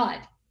my God,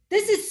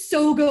 this is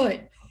so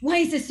good. Why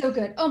is this so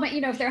good? Oh my,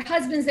 if their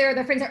husband's there,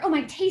 their friends are, oh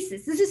my, taste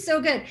this. This is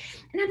so good.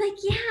 And I'm like,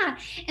 yeah.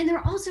 And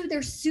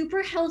they're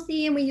super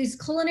healthy. And we use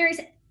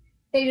culinaries.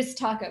 They just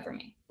talk over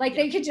me. Like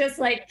they could just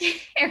like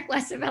care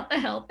less about the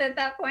health at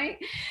that point,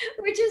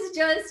 which is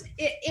just,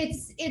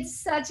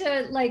 it's such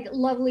a like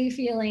lovely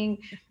feeling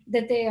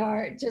that they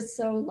are just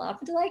so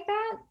loved like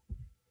that.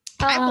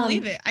 I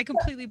believe it. I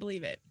completely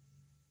believe it.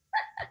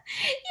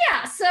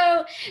 Yeah.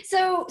 So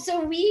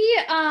we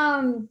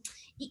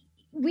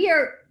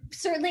are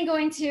certainly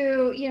going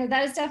to,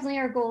 that is definitely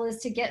our goal, is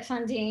to get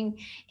funding,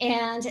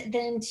 and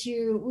then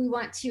we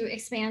want to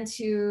expand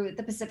to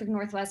the Pacific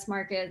Northwest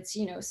markets,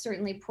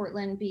 certainly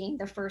Portland being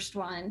the first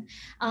one,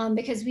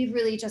 because we've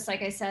really, just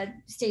like I said,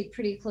 stayed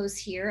pretty close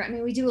here. I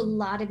mean, we do a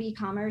lot of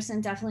e-commerce,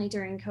 and definitely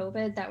during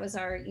COVID, that was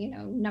our,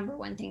 number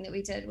one thing that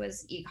we did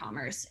was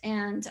e-commerce.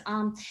 And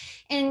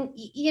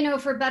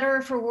for better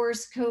or for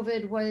worse,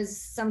 COVID was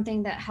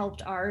something that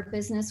helped our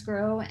business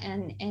grow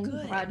and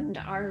broadened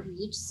our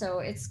reach. So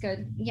it's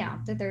good. Yeah,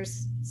 that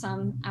there's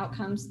some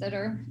outcomes that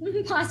are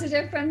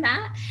positive from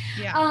that.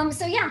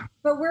 Yeah.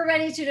 But we're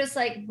ready to just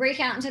like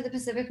break out into the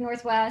Pacific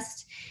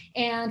Northwest,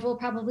 and we'll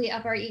probably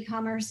up our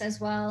e-commerce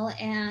as well,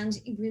 and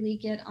really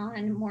get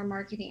on more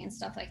marketing and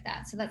stuff like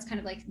that. So that's kind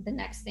of like the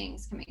next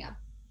things coming up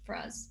for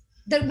us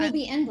that will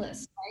be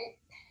endless, right?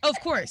 Of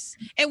course.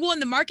 And well, in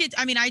the market,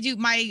 I mean, I do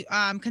my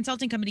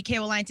consulting company,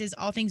 KO Alliance, is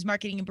all things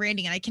marketing and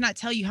branding. And I cannot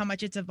tell you how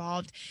much it's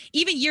evolved,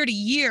 even year to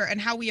year, and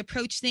how we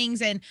approach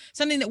things. And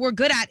something that we're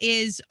good at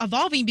is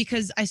evolving,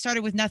 because I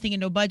started with nothing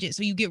and no budget.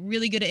 So you get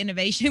really good at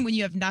innovation when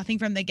you have nothing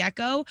from the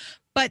get-go.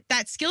 But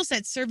that skill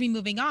set served me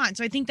moving on.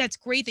 So I think that's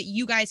great that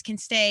you guys can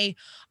stay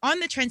on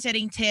the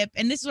trend-setting tip.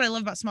 And this is what I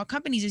love about small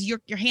companies, is your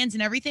hands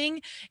in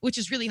everything, which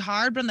is really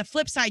hard. But on the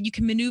flip side, you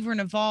can maneuver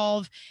and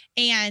evolve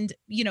and,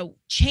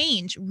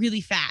 change really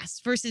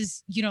fast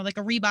versus, like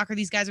a Reebok or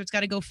these guys where it's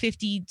got to go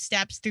 50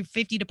 steps through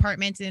 50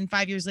 departments. And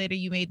 5 years later,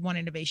 you made one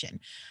innovation.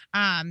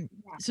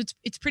 So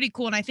it's pretty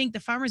cool. And I think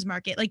the farmers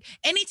market, like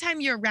anytime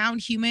you're around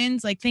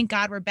humans, like thank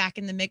God we're back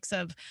in the mix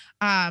of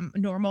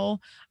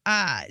normal.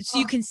 So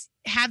you can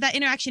have that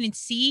interaction and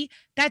see,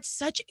 that's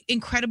such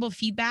incredible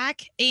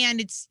feedback.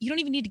 And you don't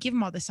even need to give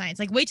them all the science.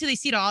 Like wait till they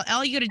see it all.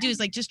 All you got to do is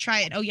like, just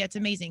try it. Oh yeah, it's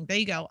amazing. There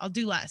you go. I'll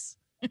do less.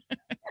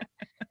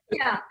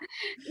 Yeah.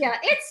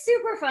 It's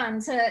super fun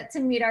to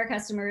meet our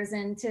customers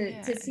and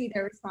to see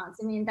their response.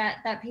 I mean,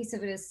 that piece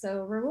of it is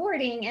so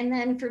rewarding. And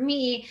then for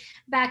me,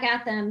 back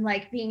at them,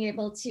 like being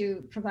able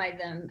to provide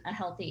them a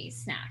healthy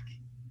snack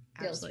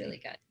feels really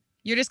good.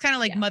 You're just kind of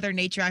like Mother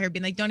Nature out here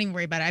being like, don't even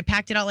worry about it. I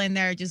packed it all in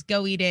there. Just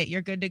go eat it.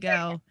 You're good to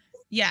go.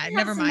 Yeah,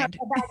 never mind.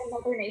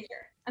 Mother Nature.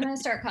 I'm going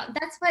to start calling.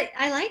 That's what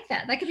I like.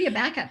 That could be a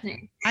backup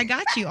name. I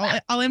got you.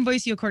 I'll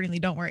invoice you accordingly.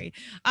 Don't worry.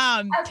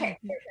 Okay.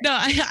 No,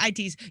 I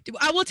tease.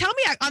 Well, tell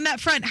me on that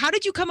front, how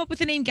did you come up with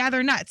the name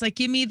Gather Nuts? Like,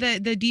 give me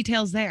the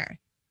details there.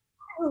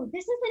 Oh,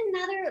 this is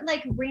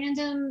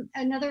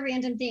another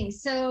random thing.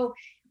 So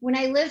when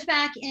I lived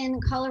back in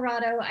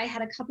Colorado, I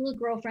had a couple of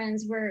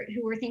girlfriends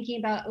who were thinking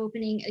about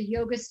opening a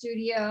yoga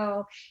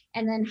studio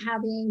and then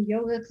having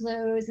yoga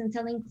clothes and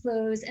selling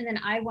clothes. And then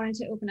I wanted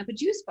to open up a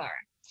juice bar.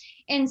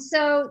 And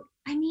so,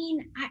 I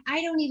mean,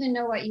 I don't even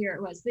know what year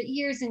it was, but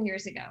years and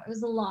years ago, it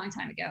was a long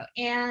time ago.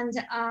 And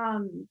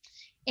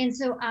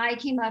so I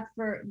came up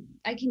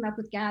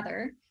with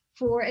Gather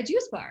for a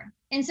juice bar.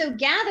 And so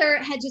Gather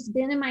had just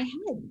been in my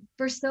head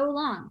for so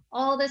long,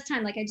 all this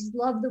time. Like I just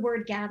love the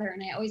word gather,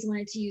 and I always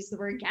wanted to use the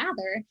word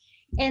gather.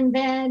 And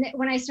then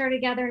when I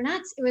started Gather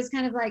Nuts, it was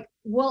kind of like,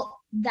 well,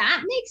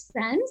 that makes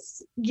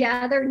sense.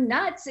 Gather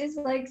Nuts is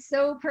like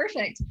so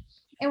perfect.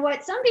 And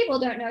what some people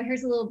don't know,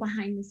 here's a little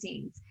behind the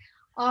scenes.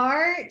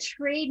 Our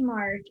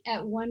trademark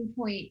at one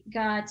point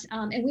got,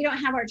 and we don't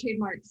have our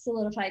trademark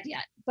solidified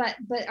yet, but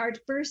our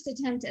first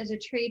attempt at a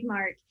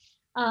trademark,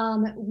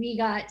 we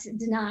got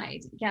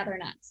denied, Gather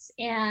Nuts.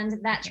 And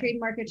that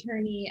trademark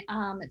attorney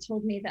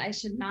told me that I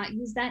should not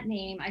use that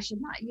name. I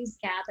should not use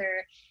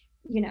Gather,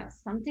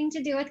 something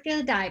to do with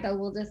Godiva.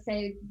 We'll just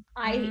say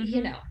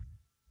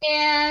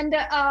And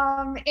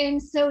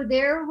so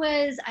there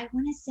was, I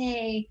want to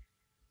say,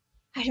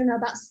 I don't know,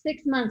 about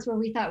 6 months where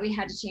we thought we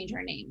had to change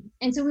our name.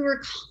 And so we were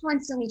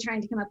constantly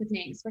trying to come up with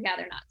names for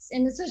Gather Nuts.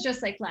 And this was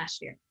just like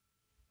last year,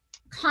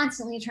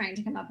 constantly trying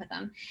to come up with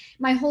them.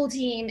 My whole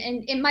team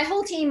and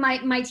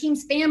my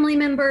team's family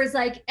members,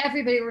 like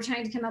everybody were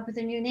trying to come up with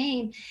a new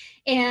name.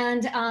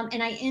 And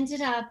I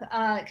ended up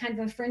kind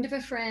of a friend of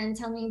a friend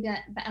telling me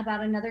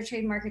about another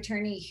trademark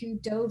attorney who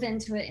dove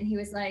into it. And he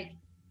was like,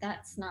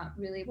 that's not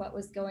really what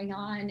was going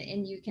on.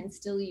 And you can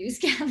still use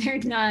Gather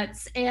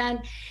Nuts. And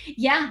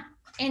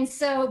and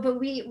so, but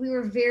we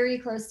were very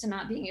close to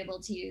not being able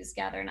to use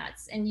Gather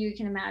Nuts. And you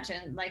can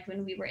imagine, like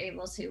when we were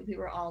able to, we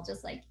were all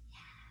just like,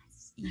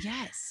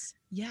 yes.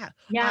 Yeah.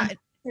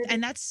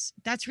 And that's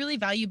really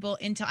valuable.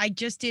 Until I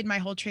just did my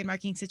whole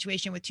trademarking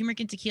situation with turmeric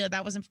and tequila.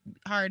 That wasn't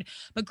hard,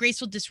 but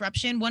Graceful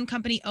Disruption. One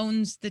company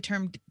owns the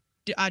term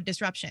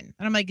disruption.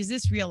 And I'm like, is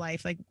this real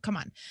life? Like, come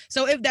on.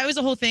 So if that was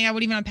the whole thing, I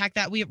wouldn't even unpack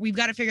that. We've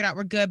got it figured out.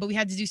 We're good, but we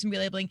had to do some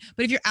relabeling.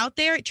 But if you're out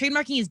there,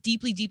 trademarking is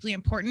deeply, deeply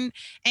important.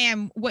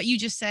 And what you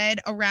just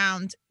said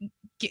around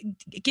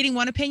getting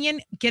one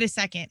opinion, get a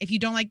second. If you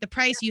don't like the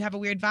price, you have a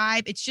weird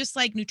vibe. It's just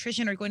like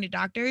nutrition or going to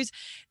doctors.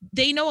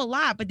 They know a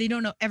lot, but they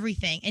don't know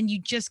everything. And you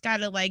just got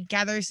to like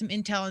gather some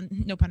intel,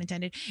 and no pun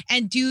intended,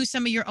 and do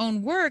some of your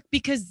own work,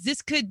 because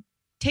this could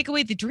take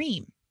away the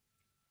dream.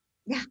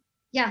 Yeah.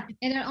 Yeah.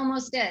 And it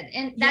almost did.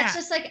 And that's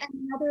just like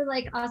another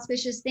like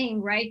auspicious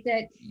thing, right?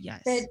 That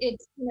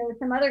it's,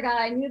 some other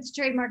guy knew it's a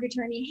trademark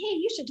attorney. Hey,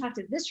 you should talk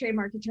to this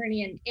trademark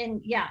attorney.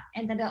 And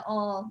then it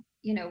all,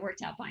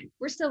 worked out fine.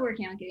 We're still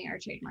working on getting our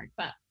trademark,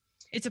 but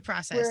it's a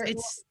process.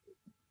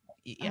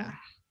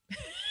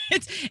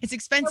 It's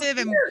expensive,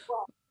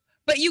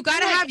 but you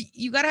gotta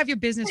have your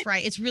business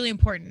right. It's really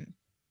important.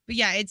 But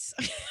it's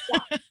and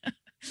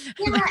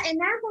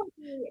that's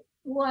actually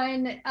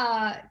one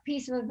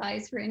piece of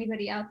advice for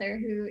anybody out there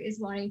who is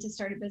wanting to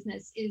start a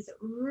business is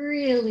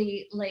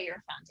really lay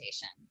your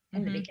foundation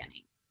in the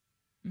beginning.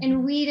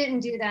 And we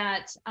didn't do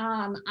that.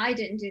 I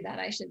didn't do that,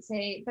 I should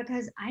say,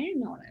 because I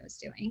didn't know what I was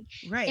doing.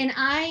 Right. And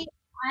I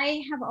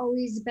have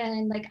always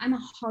been like, I'm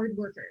a hard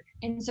worker.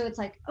 And so it's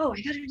like, oh,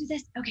 I got to do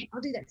this. Okay,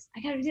 I'll do this.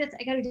 I got to do this.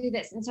 I got to do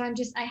this. And so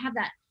I have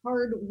that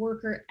hard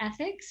worker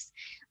ethics,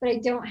 but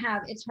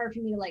it's hard for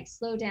me to like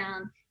slow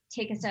down,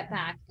 take a step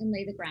back, and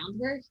lay the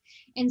groundwork.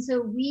 And so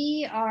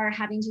we are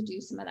having to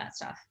do some of that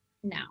stuff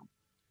now,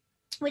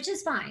 which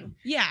is fine.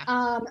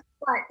 Yeah.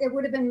 But it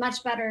would have been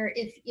much better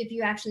if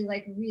you actually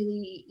like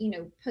really,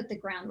 put the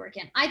groundwork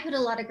in. I put a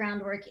lot of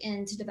groundwork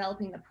into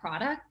developing the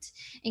product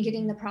and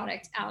getting the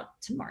product out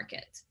to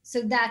market.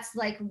 So that's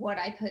like what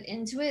I put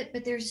into it.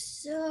 But there's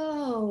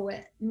so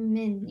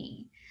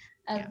many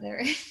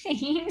other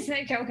things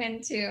that go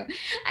into.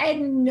 I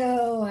had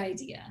no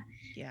idea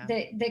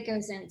that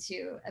goes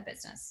into a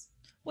business.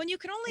 When you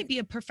can only be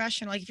a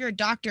professional, like if you're a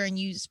doctor and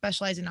you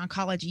specialize in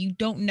oncology, you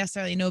don't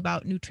necessarily know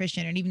about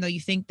nutrition. And even though you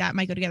think that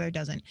might go together, it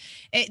doesn't.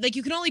 Like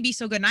you can only be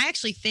so good. And I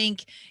actually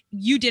think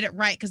you did it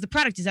right, because the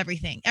product is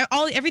everything.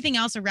 Everything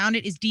else around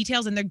it is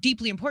details, and they're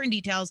deeply important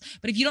details.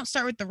 But if you don't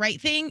start with the right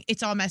thing,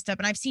 it's all messed up.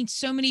 And I've seen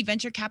so many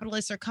venture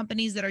capitalists or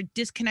companies that are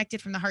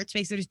disconnected from the heart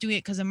space. They're just doing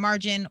it because of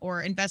margin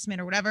or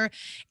investment or whatever.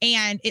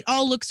 And it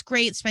all looks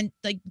great, spent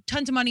like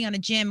tons of money on a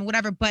gym and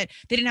whatever, but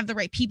they didn't have the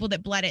right people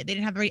that bled it. They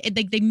didn't have the right,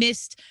 like they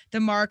missed the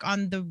mark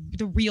on the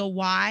real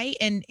why.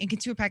 And in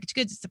consumer packaged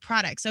goods, it's the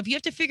product. So if you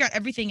have to figure out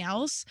everything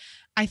else,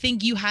 I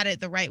think you had it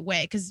the right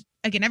way. Because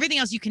again, everything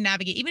else you can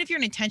navigate. Even if you're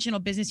an intentional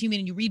business human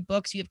and you read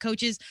books, you have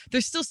coaches,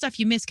 there's still stuff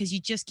you miss because you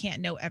just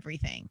can't know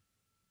everything.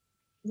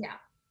 Yeah.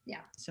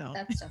 So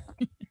that's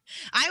definitely.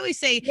 I always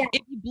say,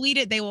 if you bleed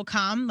it, they will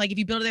come. Like if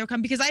you build it, they will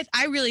come. Because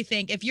I really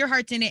think if your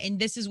heart's in it and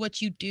this is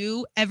what you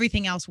do,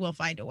 everything else will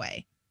find a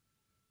way.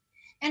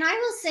 And I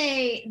will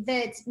say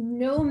that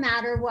no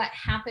matter what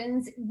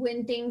happens,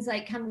 when things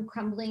like come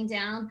crumbling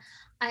down,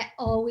 I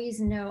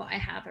always know I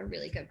have a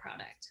really good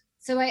product.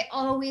 So I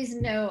always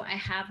know I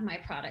have my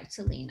product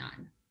to lean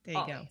on. There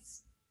you go.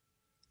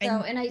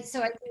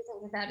 So I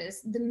think that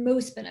is the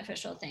most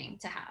beneficial thing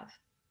to have.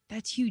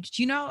 That's huge.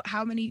 Do you know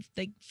how many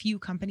few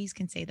companies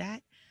can say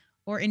that?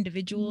 Or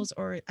individuals,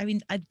 or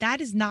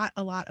that is not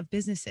a lot of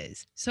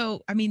businesses.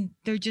 So,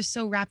 they're just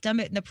so wrapped up in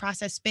it, and the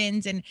process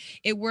spins and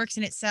it works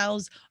and it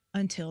sells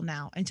until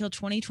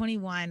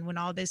 2021, when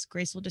all this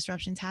graceful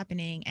disruption's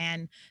happening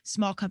and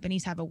small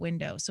companies have a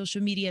window,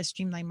 social media,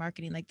 streamline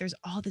marketing, like there's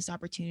all this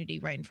opportunity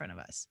right in front of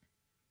us.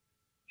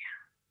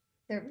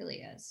 Yeah, there really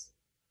is.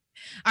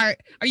 Are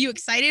you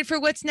excited for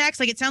what's next?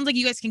 Like, it sounds like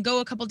you guys can go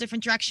a couple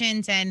different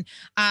directions, and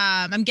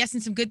I'm guessing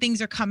some good things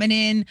are coming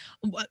in.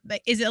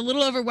 Is it a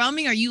little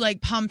overwhelming? Or are you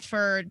like pumped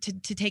to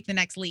take the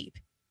next leap?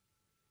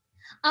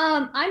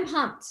 I'm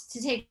pumped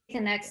to take the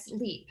next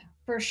leap.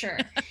 For sure.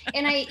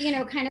 And I,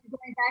 kind of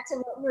going back to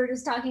what we were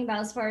just talking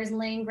about as far as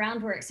laying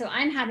groundwork. So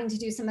I'm having to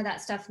do some of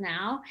that stuff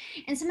now.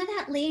 And some of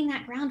that laying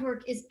that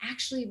groundwork is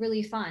actually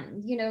really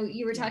fun.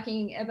 You were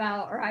talking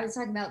about, or I was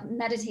talking about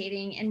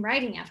meditating and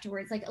writing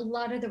afterwards. Like a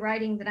lot of the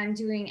writing that I'm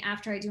doing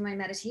after I do my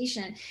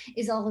meditation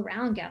is all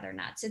around Gather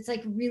Nuts. It's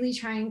like really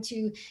trying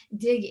to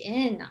dig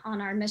in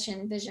on our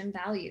mission, vision,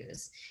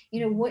 values.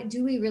 What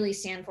do we really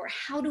stand for?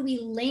 How do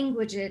we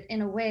language it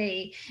in a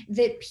way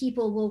that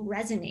people will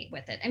resonate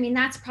with it?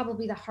 That's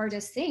probably the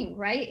hardest thing,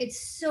 right?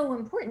 It's so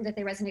important that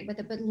they resonate with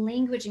it, but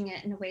languaging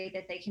it in a way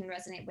that they can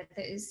resonate with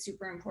it is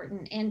super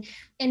important. And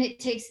it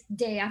takes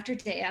day after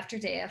day after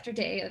day after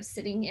day of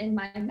sitting in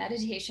my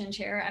meditation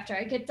chair after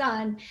I get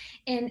done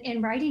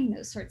and writing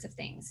those sorts of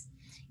things.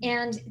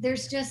 And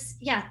there's just,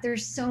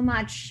 there's so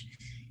much.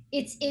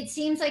 It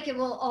seems like it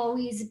will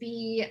always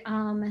be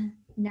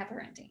never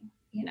ending,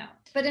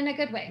 but in a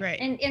good way. Right.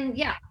 And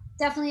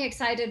definitely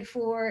excited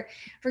for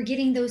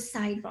getting those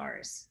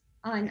sidebars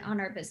on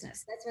our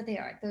business. That's what they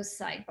are, those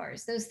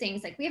sidebars, those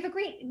things. Like we have a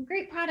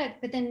great product,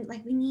 but then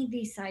we need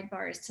these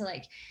sidebars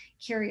to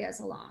carry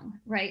us along,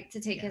 right? To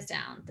take us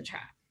down the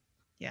track.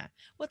 Yeah.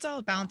 Well, it's all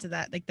a balance of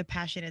that, like the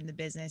passion and the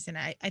business. And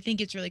I think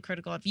it's really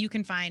critical. If you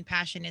can find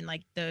passion in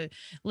like the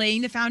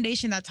laying the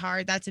foundation, that's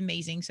hard. That's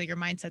amazing. So your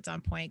mindset's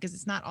on point because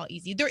it's not all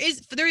easy. There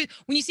is,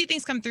 when you see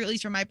things come through, at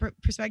least from my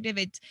perspective,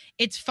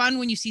 it's fun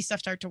when you see stuff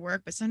start to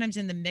work, but sometimes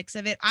in the mix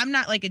of it, I'm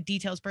not like a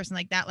details person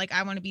like that. Like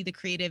I want to be the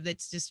creative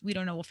that's just, we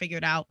don't know, we'll figure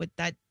it out, but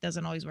that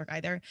doesn't always work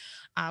either.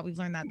 We've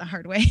learned that the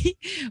hard way,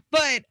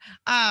 but,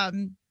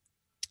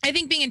 I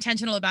think being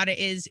intentional about it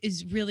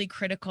is really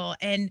critical.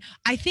 And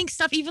I think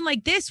stuff even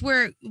like this,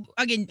 where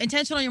again,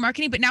 intentional in your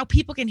marketing, but now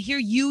people can hear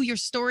you, your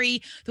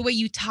story, the way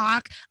you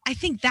talk. I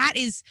think that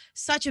is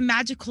such a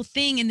magical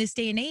thing in this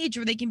day and age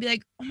where they can be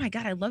like, oh my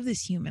God, I love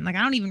this human. Like,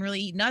 I don't even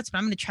really eat nuts, but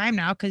I'm going to try them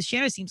now because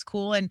Shanna seems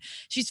cool and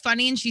she's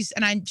funny and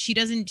she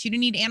didn't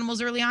eat animals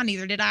early on.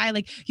 Neither did I.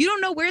 Like, you don't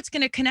know where it's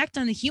going to connect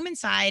on the human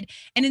side.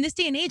 And in this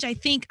day and age, I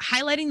think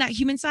highlighting that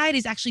human side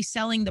is actually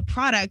selling the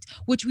product,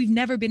 which we've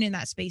never been in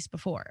that space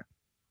before.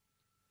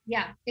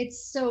 Yeah,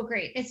 it's so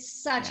great.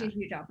 It's such a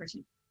huge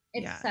opportunity.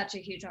 It's such a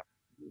huge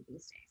opportunity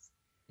these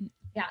days.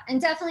 Yeah, and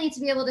definitely to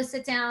be able to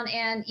sit down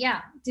and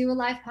do a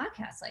live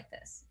podcast like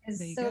this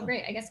is so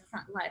great. I guess it's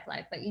not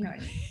live, but you know what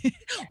I mean.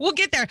 We'll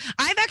get there.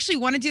 I've actually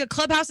wanted to do a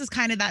Clubhouse is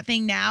kind of that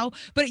thing now,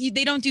 but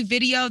they don't do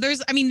video.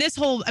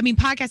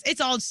 Podcast,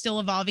 it's all still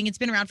evolving. It's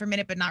been around for a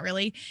minute, but not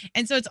really.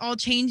 And so it's all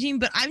changing,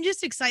 but I'm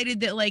just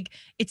excited that like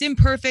it's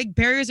imperfect.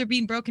 Barriers are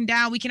being broken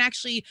down. We can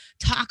actually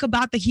talk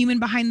about the human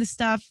behind the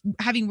stuff.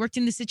 Having worked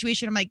in this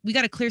situation, I'm like, we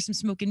got to clear some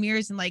smoke and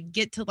mirrors and like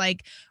get to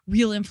like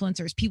real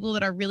influencers, people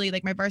that are really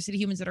like my varsity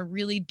humans that are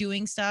really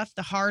doing stuff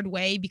the hard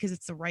way because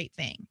it's the right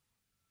thing.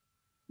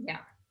 Yeah.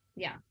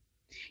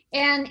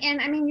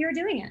 And I mean, you're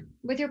doing it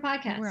with your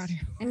podcast. We're out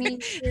here. I mean,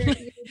 you're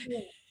doing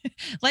it.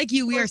 Like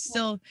you, we are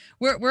still,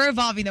 we're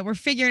evolving though. We're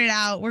figuring it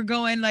out. We're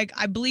going like,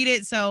 I bleed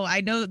it. So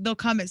I know they'll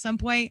come at some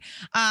point.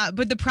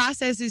 But the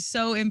process is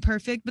so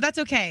imperfect, but that's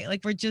okay.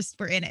 Like we're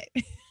in it.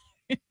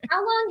 How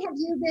long have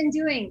you been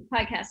doing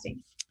podcasting?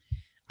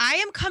 I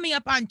am coming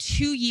up on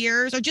 2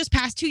 years or just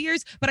past 2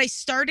 years, but I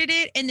started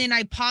it and then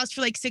I paused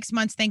for like 6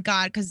 months. Thank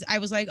God. Cause I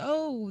was like,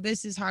 oh,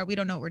 this is hard. We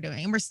don't know what we're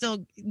doing. And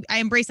I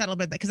embrace that a little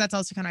bit because that's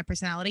also kind of my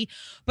personality,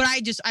 but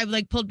I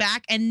like pulled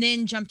back and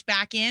then jumped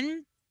back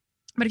in.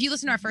 But if you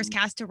listen to our first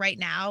cast to right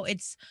now,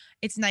 it's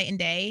night and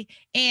day.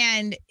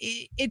 And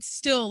it's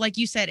still, like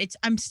you said,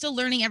 I'm still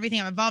learning everything.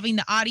 I'm evolving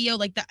the audio,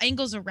 like the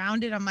angles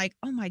around it. I'm like,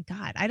 oh my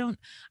God,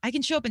 I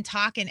can show up and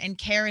talk and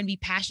care and be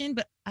passionate,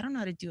 but I don't know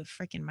how to do a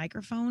freaking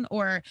microphone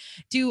or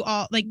do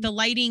all like the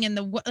lighting and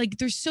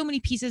there's so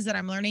many pieces that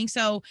I'm learning.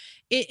 So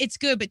it's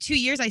good. But 2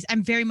 years,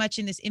 I'm very much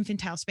in this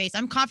infantile space.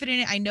 I'm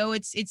confident. I know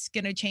it's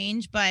going to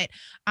change, but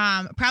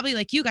probably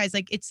like you guys,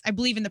 like I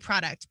believe in the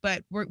product,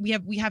 but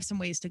we have some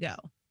ways to go.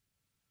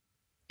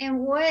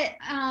 And what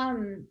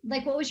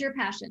was your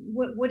passion?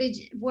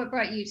 What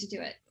brought you to do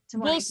it, to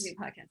wanting to do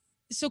podcasts?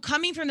 So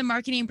coming from the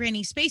marketing and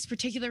branding space,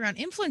 particularly around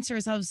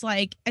influencers, I was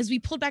like, as we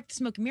pulled back the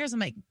smoke and mirrors,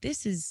 I'm like,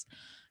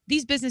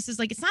 these businesses,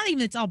 like, it's not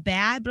even, it's all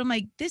bad, but I'm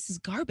like, this is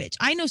garbage.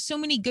 I know so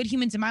many good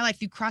humans in my life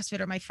through CrossFit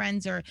or my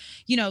friends or,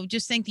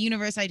 just thank the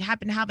universe. I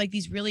happen to have like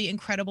these really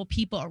incredible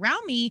people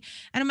around me.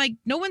 And I'm like,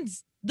 no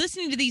one's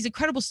listening to these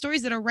incredible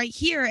stories that are right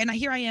here. And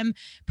here I am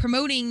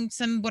promoting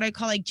some, what I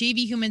call like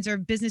JV humans or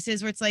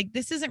businesses where it's like,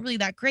 this isn't really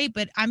that great,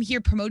 but I'm here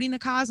promoting the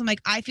cause. I'm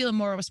like, I feel a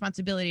moral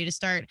responsibility to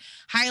start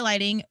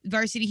highlighting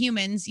varsity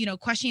humans,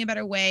 questioning a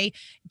better way.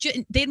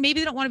 Maybe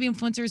they don't want to be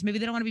influencers. Maybe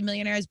they don't want to be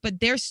millionaires, but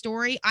their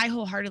story, I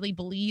wholeheartedly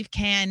believe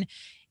can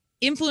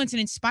influence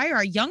and inspire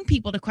our young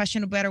people to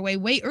question a better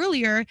way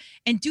earlier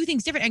and do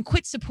things different and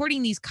quit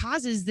supporting these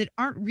causes that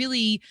aren't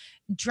really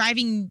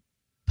driving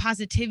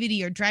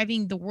positivity or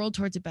driving the world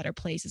towards a better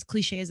place, as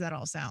cliche as that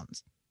all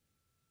sounds.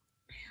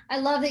 I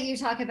love that you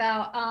talk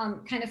about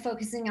kind of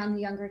focusing on the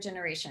younger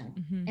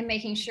generation and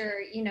making sure,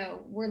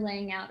 we're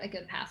laying out a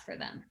good path for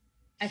them.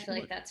 I feel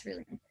like that's really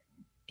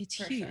important. It's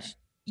huge. Sure.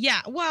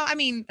 Yeah. Well, I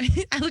mean,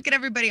 I look at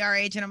everybody our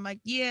age and I'm like,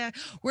 yeah,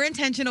 we're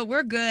intentional.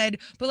 We're good.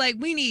 But like,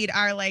 we need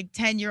our like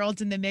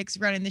 10-year-olds in the mix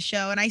running the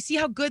show. And I see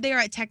how good they are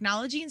at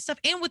technology and stuff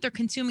and what they're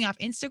consuming off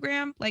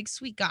Instagram. Like,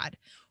 sweet God.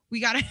 We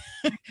gotta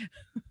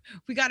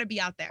be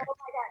out there. Oh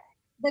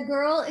my God. The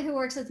girl who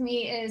works with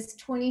me is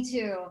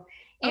 22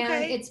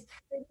 and it's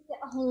pretty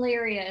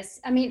hilarious.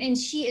 I mean, and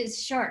she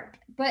is sharp,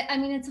 but I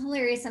mean, it's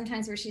hilarious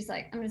sometimes where she's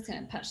like, I'm just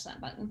going to push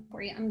that button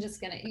for you. I'm just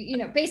going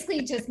to,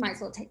 basically just might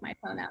as well take my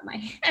phone out of my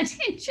hand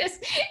and just,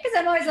 because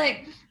I'm always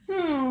like,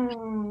 how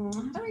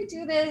do I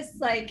do this?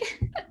 Like,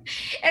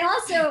 and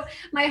also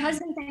my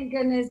husband, thank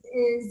goodness,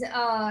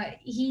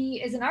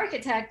 he is an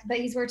architect, but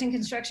he's worked in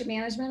construction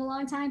management a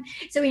long time.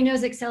 So he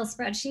knows Excel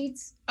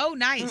spreadsheets. Oh,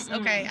 nice.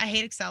 Okay. I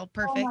hate Excel.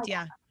 Perfect.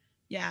 Yeah.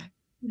 Yeah.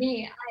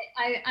 Me,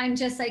 I'm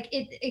just like,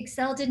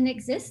 Excel didn't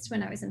exist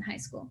when I was in high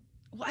school.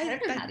 Well, I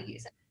don't know how to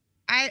use it.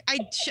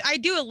 I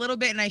do a little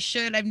bit and I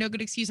should. I have no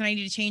good excuse and I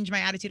need to change my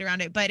attitude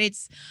around it, but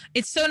it's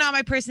so not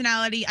my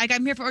personality. Like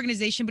I'm here for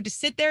organization, but to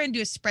sit there and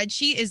do a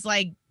spreadsheet is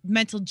like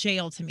mental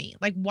jail to me.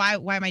 Like why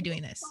am I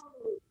doing this?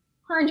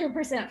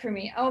 100% for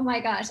me. Oh my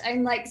gosh.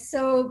 I'm like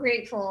so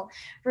grateful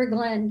for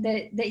Glenn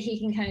that he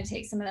can kind of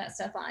take some of that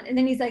stuff on. And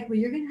then he's like, well,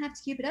 you're going to have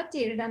to keep it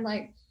updated. I'm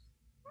like,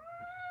 I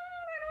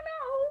don't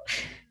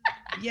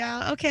know.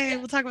 Yeah. Okay.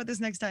 We'll talk about this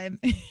next time.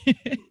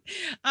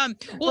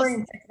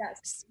 Well,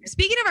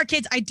 speaking of our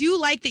kids, I do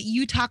like that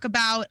you talk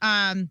about,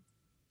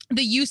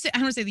 the use, I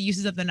don't want to say the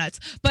uses of the nuts,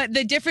 but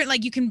the different,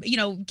 like you can,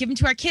 give them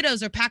to our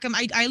kiddos or pack them.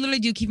 I literally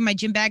do keep in my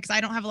gym bag because I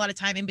don't have a lot of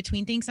time in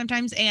between things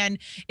sometimes. And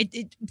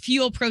it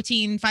fuel,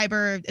 protein,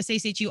 fiber,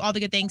 satiates you, all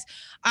the good things.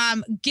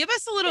 Give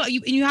us a little,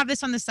 you have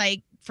this on the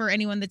site for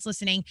anyone that's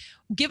listening.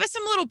 Give us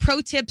some little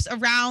pro tips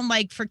around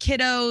like for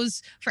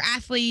kiddos, for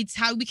athletes,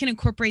 how we can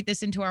incorporate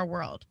this into our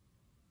world.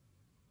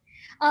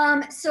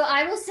 So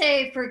I will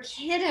say for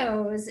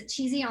kiddos,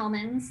 cheesy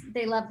almonds,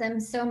 they love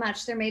them so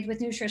much. They're made with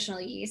nutritional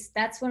yeast.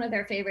 That's one of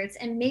their favorites.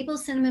 And maple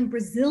cinnamon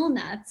Brazil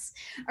nuts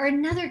are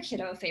another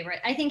kiddo favorite.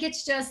 I think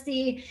it's just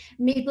the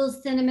maple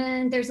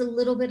cinnamon. There's a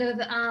little bit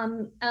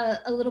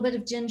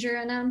of ginger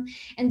in them.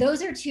 And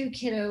those are two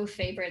kiddo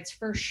favorites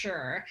for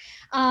sure.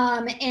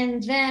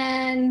 And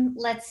then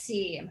let's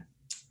see.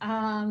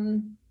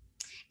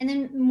 And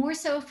then more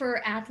so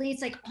for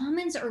athletes, like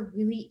almonds are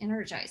really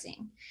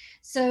energizing.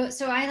 So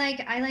I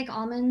like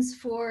almonds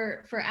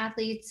for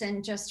athletes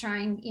and just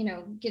trying,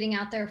 getting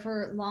out there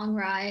for long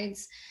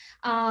rides.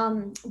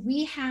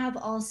 We have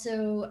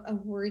also a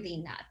Worthy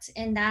nut,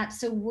 and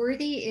so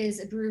Worthy is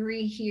a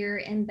brewery here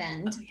in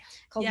Bend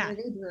called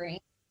Worthy Brewing.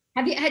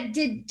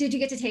 Did you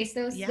get to taste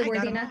those? Yeah, the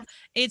Worthy nuts?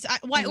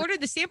 I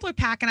ordered the sampler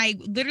pack and I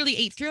literally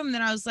ate through them. And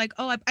then I was like,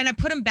 I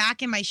put them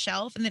back in my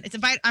shelf. And then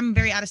I'm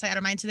very out of sight, out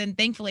of mind. So then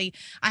thankfully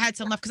I had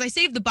some left because I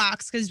saved the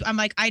box because I'm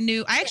like,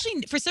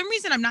 for some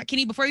reason, I'm not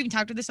kidding. Before I even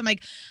talked to this, I'm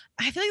like,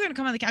 I feel like they're gonna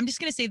come on I'm just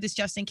gonna save this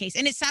just in case.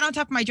 And it sat on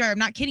top of my dryer. I'm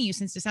not kidding you,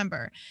 since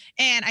December.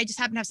 And I just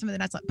happen to have some of the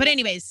nuts left. But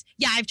anyways,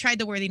 yeah, I've tried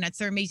the Worthy nuts.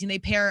 They're amazing. They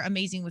pair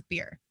amazing with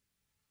beer.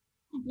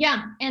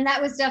 Yeah, and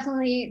that was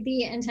definitely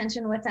the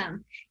intention with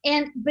them.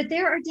 But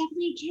there are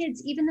definitely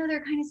kids, even though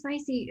they're kind of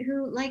spicy,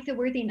 who like the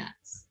Worthy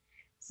nuts.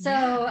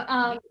 So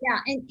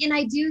and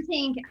I do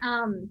think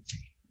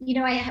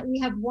we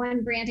have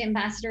one brand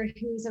ambassador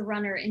who's a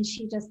runner, and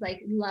she just like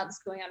loves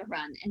going on a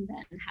run and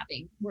then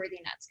having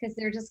Worthy nuts because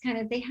they're just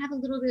they have a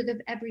little bit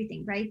of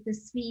everything, right? The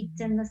sweet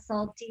and the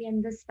salty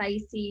and the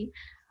spicy.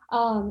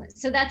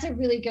 So that's a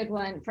really good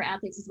one for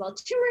athletes as well.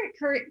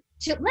 Turmeric.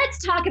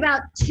 Let's talk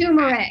about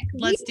turmeric.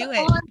 Let's do it.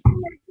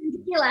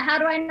 Tequila. How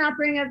do I not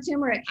bring up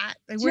turmeric?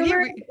 It was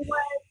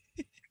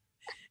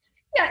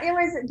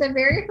the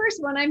very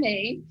first one I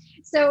made.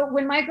 So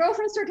when my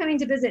girlfriends were coming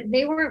to visit,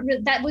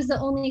 that was the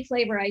only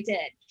flavor I did.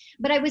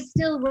 But I was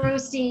still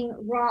roasting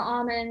raw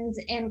almonds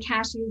and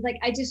cashews. Like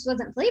I just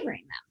wasn't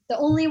flavoring them. The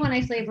only one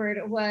I flavored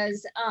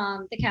was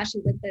the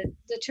cashew with the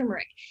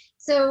turmeric.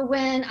 So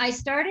when I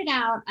started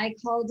out, I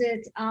called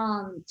it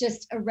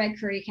just a red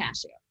curry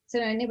cashew.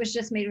 And it was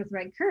just made with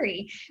red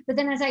curry. But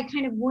then as I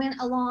kind of went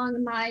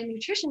along my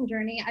nutrition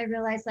journey, I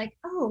realized I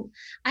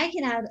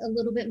could add a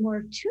little bit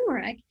more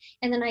turmeric,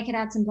 and then I could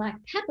add some black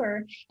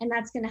pepper, and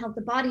that's going to help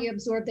the body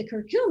absorb the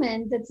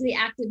curcumin. That's the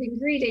active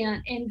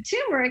ingredient in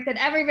turmeric that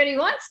everybody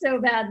wants so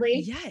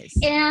badly. Yes.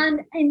 And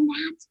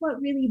that's what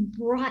really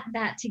brought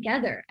that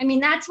together. I mean,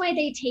 that's why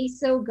they taste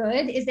so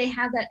good, is they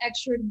have that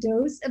extra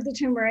dose of the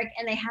turmeric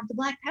and they have the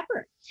black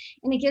pepper,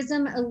 and it gives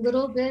them a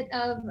little bit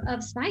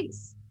of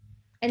spice.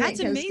 And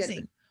that's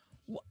amazing.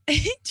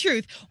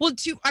 Truth. Well,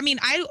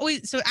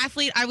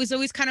 I was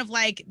always kind of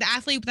like the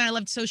athlete, but then I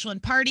loved social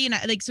and party. And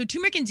so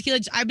turmeric and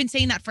tequila, I've been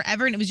saying that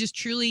forever. And it was just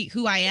truly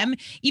who I am.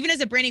 Even as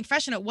a branding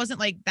professional, it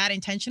wasn't like that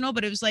intentional,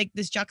 but it was like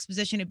this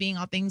juxtaposition of being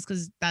all things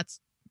because that's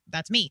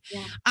me.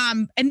 Yeah.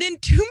 And then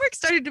turmeric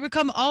started to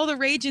become all the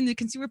rage in the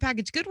consumer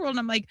packaged good world. And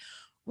I'm like,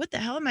 what the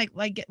hell am I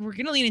like? We're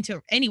going to lean into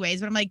it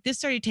anyways, but I'm like, this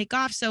started to take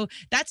off. So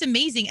that's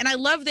amazing. And I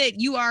love that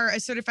you are a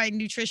certified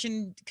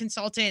nutrition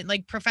consultant,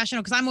 like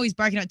professional. Cause I'm always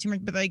barking out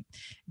turmeric, but like,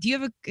 do you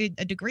have a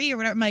degree or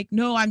whatever? I'm like,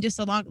 no, I'm just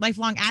a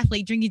lifelong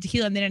athlete drinking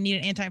tequila and then I need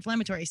an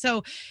anti-inflammatory.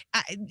 So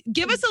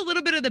give us a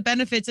little bit of the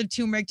benefits of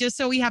turmeric, just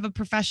so we have a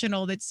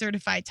professional that's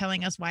certified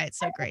telling us why it's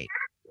so great.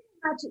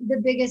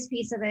 The biggest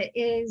piece of it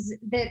is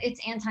that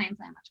it's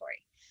anti-inflammatory.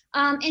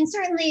 And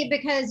certainly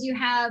because you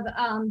have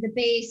the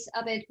base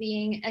of it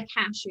being a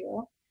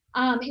cashew,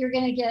 you're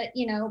going to get,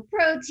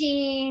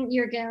 protein,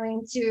 you're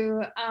going to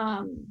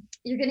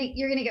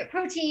get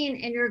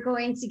protein, and you're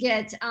going to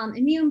get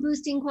immune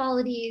boosting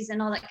qualities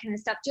and all that kind of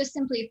stuff, just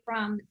simply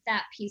from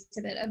that piece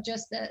of it, of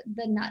just the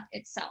nut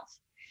itself.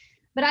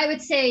 But I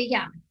would say,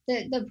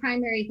 the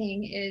primary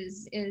thing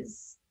is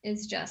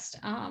just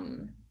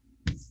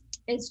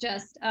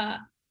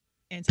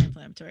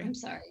anti-inflammatory. I'm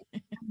sorry.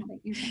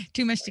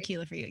 Too much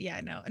tequila for you.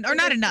 Yeah, no. Or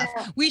not enough.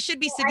 We should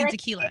be sipping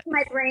tequila. It's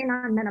my brain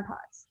on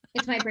menopause.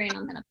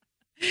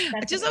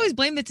 I just always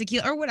blame the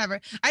tequila or whatever.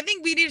 I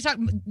think we need to talk.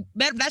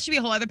 That should be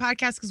a whole other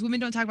podcast because women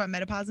don't talk about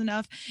menopause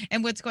enough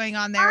and what's going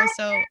on there.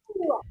 So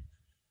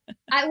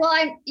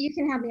You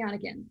can have me on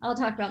again. I'll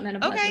talk about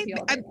menopause with you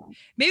all day long.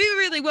 Maybe we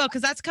really will,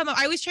 because that's come up.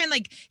 I always try and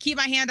like keep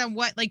my hand on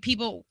what like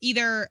people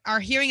either are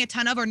hearing a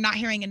ton of or not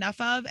hearing enough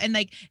of, and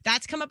like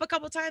that's come up a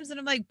couple times, and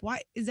I'm like,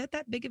 why is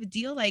that big of a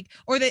deal? Like,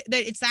 or that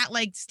it's that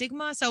like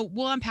stigma. So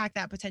we'll unpack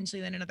that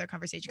potentially in another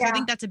conversation, because I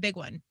think that's a big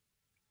one.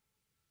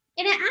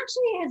 And it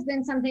actually has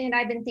been something that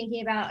I've been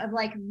thinking about, of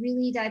like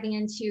really diving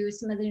into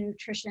some of the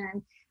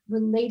nutrition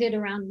related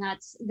around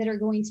nuts that are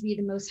going to be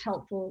the most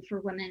helpful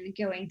for women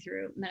going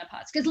through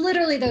menopause, because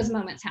literally those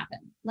moments happen,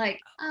 like,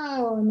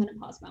 oh, a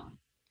menopause moment.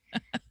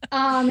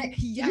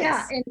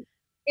 Yes. Yeah,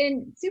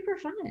 and super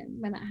fun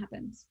when that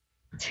happens.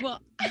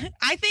 Well,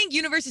 I think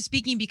universe is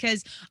speaking,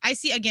 because I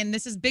see, again,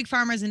 this is big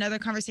pharma is another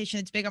conversation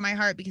that's big on my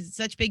heart, because it's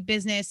such big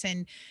business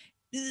and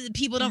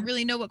people don't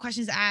really know what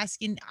questions to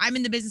ask, and I'm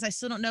in the business. I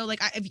still don't know, like,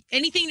 if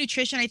anything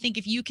nutrition, I think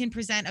if you can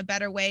present a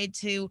better way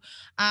to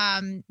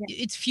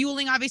it's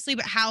fueling obviously,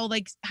 but how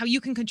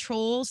you can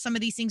control some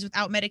of these things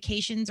without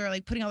medications or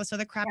like putting all this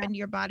other crap into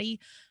your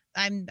body,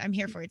 I'm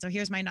here for it. So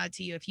here's my nod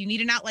to you. If you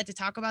need an outlet to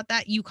talk about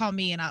that, you call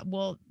me and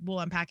we'll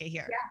unpack it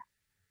here.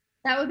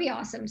 That would be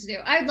awesome to do.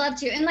 I'd love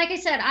to. And like I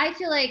said, I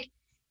feel like,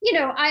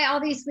 I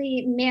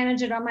obviously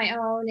manage it on my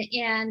own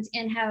and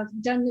have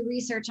done the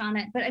research on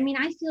it. But I mean,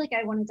 I feel like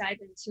I want to dive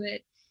into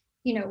it,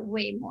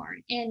 way more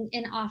and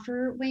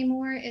offer way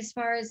more, as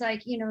far as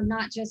like,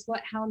 not just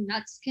how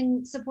nuts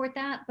can support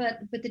that, but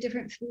the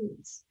different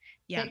foods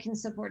that can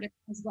support it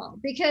as well.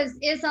 Because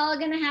it's all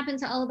going to happen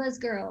to all of us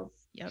girls.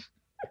 Yep.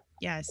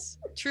 Yes.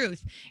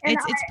 Truth.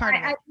 It's part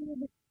of it.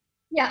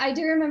 Yeah, I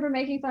do remember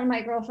making fun of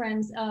my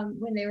girlfriends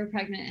when they were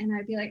pregnant, and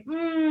I'd be like,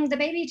 the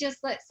baby just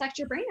sucked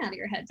your brain out of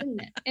your head,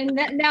 didn't it?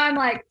 And now I'm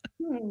like,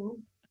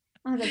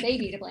 I have a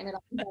baby to blame it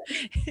on. But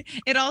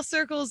it all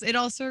circles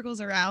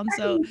around.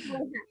 So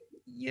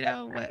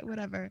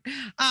whatever.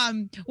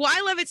 Well,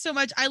 I love it so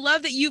much. I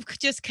love that you've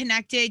just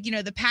connected,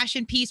 the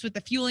passion piece with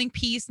the fueling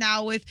piece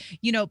now with,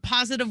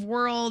 positive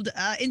world,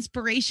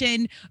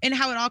 inspiration, and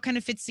how it all kind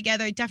of fits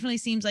together. It definitely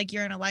seems like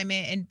you're in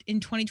alignment, and in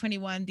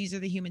 2021, these are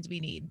the humans we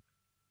need.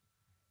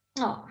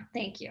 Oh,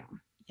 thank you.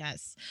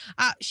 Yes.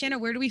 Shanna,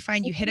 where do we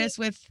find you? Hit us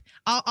with,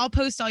 I'll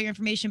post all your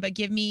information, but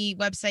give me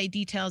website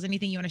details,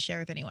 anything you want to share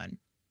with anyone.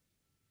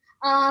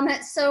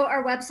 So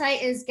our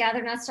website is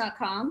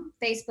gathernuts.com,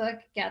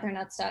 Facebook,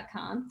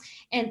 gathernuts.com,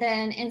 and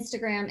then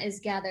Instagram is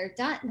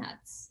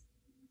gather.nuts.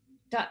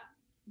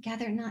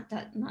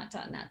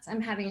 Gather.nuts. I'm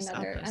having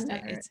another.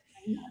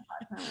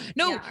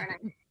 No.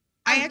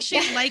 I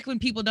actually like when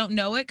people don't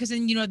know it, because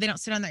then, they don't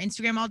sit on their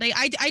Instagram all day.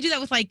 I do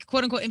that with like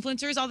quote unquote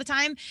influencers all the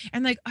time.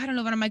 And like, I don't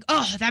know, but I'm like,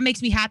 oh, that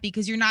makes me happy,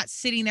 because you're not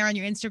sitting there on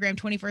your Instagram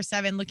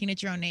 24/7 looking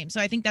at your own name. So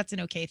I think that's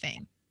an okay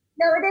thing.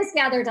 No, it is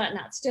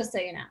gather.nuts, just so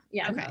you know.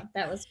 Yeah, okay. No,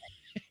 that was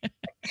that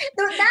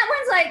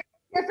one's like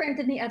different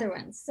than the other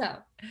ones. So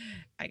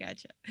I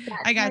gotcha.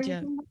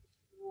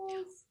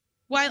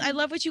 Well, I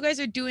love what you guys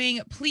are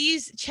doing.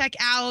 Please check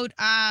out,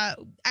 I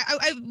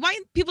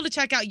want people to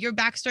check out your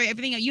backstory,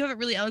 everything you have it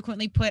really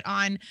eloquently put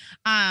on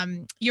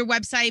your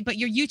website, but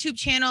your YouTube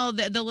channel,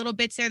 the little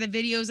bits there, the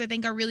videos, I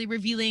think are really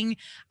revealing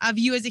of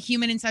you as a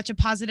human in such a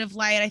positive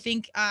light. I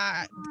think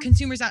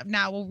consumers out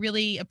now will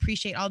really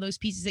appreciate all those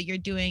pieces that you're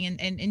doing, and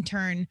in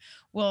turn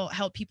will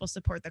help people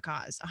support the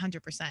cause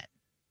 100%.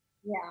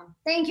 Yeah,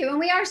 thank you. And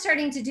we are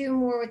starting to do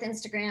more with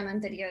Instagram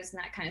and videos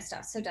and that kind of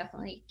stuff. So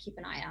definitely keep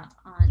an eye out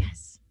on.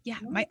 Yes. Yeah.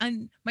 My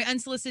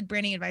unsolicited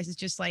branding advice is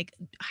just like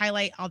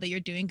highlight all that you're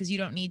doing, because you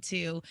don't need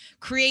to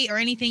create or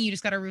anything. You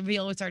just got to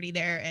reveal what's already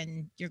there,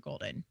 and you're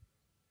golden.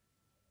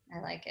 I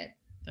like it.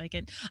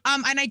 And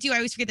I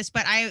always forget this,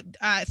 but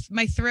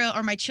my thrill,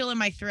 or my chill and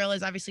my thrill,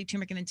 is obviously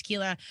turmeric and then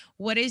tequila.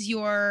 What is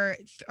your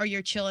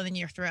chill and then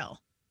your thrill?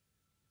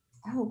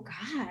 Oh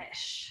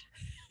gosh.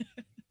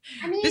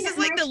 I mean, this is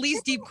like the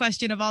least deep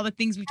question of all the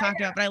things we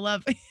talked about, but I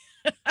love.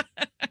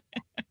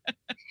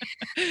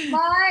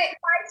 My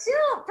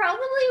chill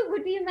probably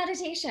would be a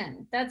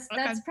meditation. That's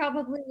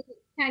probably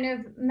kind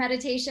of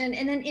meditation,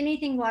 and then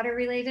anything water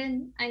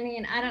related. I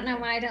mean, I don't know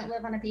why I don't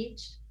live on a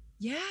beach.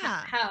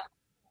 Yeah.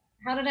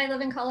 How did I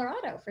live in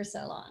Colorado for so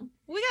long?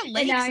 We got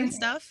lakes and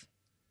stuff.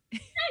 I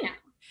know.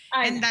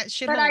 And that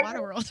shithole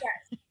water world.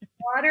 Yes,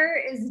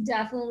 water is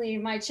definitely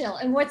my chill.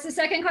 And what's the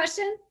second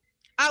question?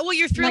 Well,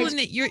 your thrill and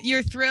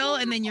your thrill,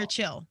 and then your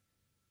chill.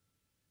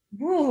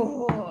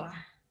 Whoa, my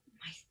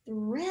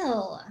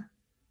thrill.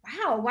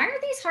 Wow, why are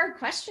these hard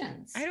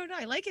questions? I don't know.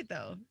 I like it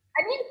though.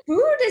 I mean,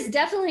 food is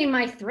definitely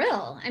my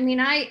thrill. I mean,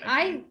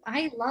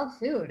 I love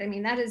food. I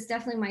mean, that is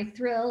definitely my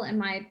thrill and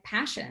my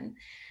passion.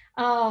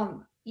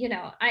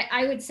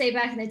 I would say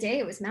back in the day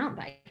it was mountain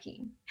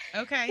biking.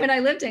 Okay. When I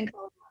lived in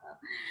Colorado.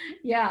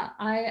 Yeah,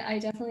 I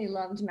definitely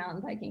loved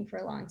mountain biking for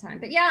a long time.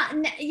 But yeah,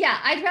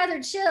 I'd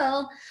rather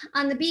chill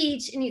on the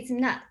beach and eat some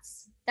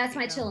nuts. That's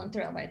my chill and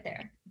thrill right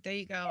there. There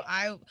you go.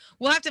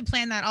 We'll have to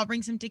plan that. I'll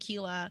bring some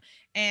tequila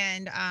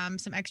and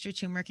some extra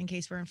turmeric in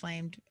case we're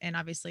inflamed, and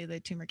obviously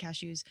the turmeric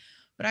cashews.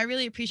 But I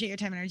really appreciate your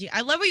time and energy. I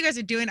love what you guys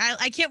are doing.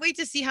 I can't wait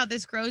to see how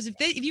this grows. If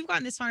you've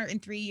gotten this far in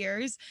 3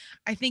 years,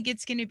 I think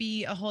it's going to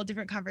be a whole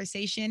different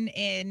conversation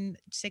in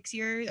 6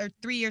 years or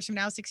 3 years from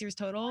now, 6 years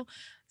total.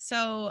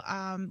 So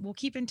we'll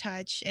keep in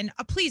touch. And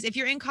please, if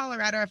you're in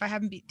Colorado or if I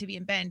happen to be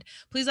in Bend,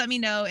 please let me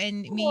know.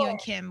 And me, you, and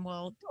Kim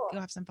will go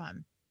have some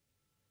fun.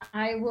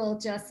 I will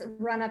just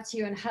run up to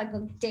you and hug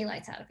the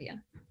daylights out of you.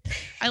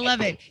 I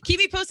love it. Keep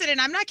me posted.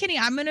 And I'm not kidding.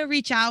 I'm going to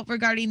reach out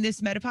regarding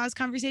this menopause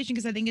conversation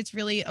because I think it's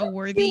really a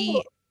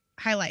worthy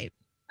highlight.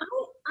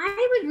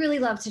 I would really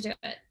love to do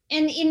it.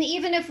 And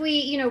even if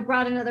we,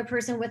 brought another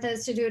person with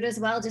us to do it as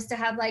well, just to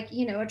have a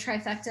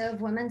trifecta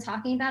of women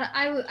talking about it,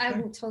 I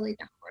would totally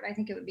down for it. I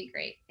think it would be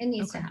great. It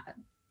needs to happen.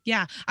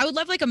 Yeah. I would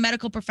love a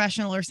medical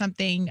professional or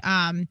something.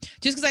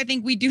 Just because I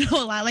think we do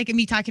know a lot, like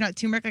me talking about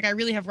turmeric, I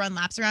really have run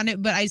laps around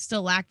it, but I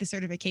still lack the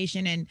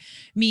certification and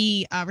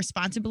me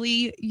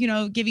responsibly,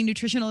 giving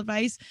nutritional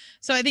advice.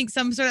 So I think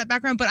some sort of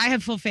background, but I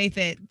have full faith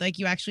that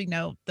you actually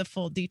know the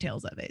full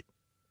details of it.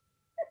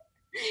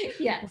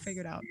 Yes. We'll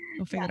figure it out.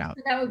 It out.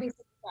 That would be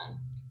super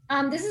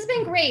fun. This has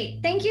been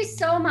great. Thank you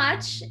so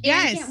much. And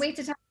I can't wait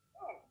to talk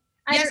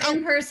to you either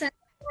in person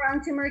or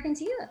on Turmeric and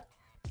Tequila.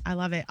 I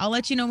love it. I'll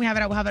let you know when we have it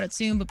out. We'll have it out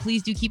soon, but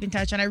please do keep in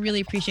touch. And I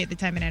really appreciate the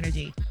time and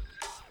energy.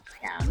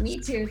 Yeah, me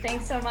too.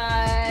 Thanks so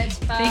much.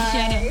 Bye. Thanks,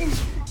 Shannon.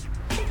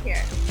 Take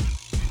care.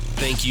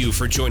 Thank you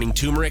for joining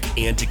Turmeric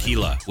and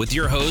Tequila with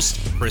your host,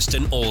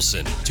 Kristen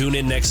Olson. Tune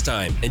in next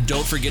time, and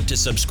don't forget to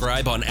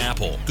subscribe on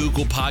Apple,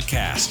 Google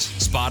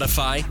Podcasts,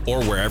 Spotify,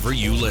 or wherever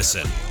you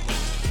listen.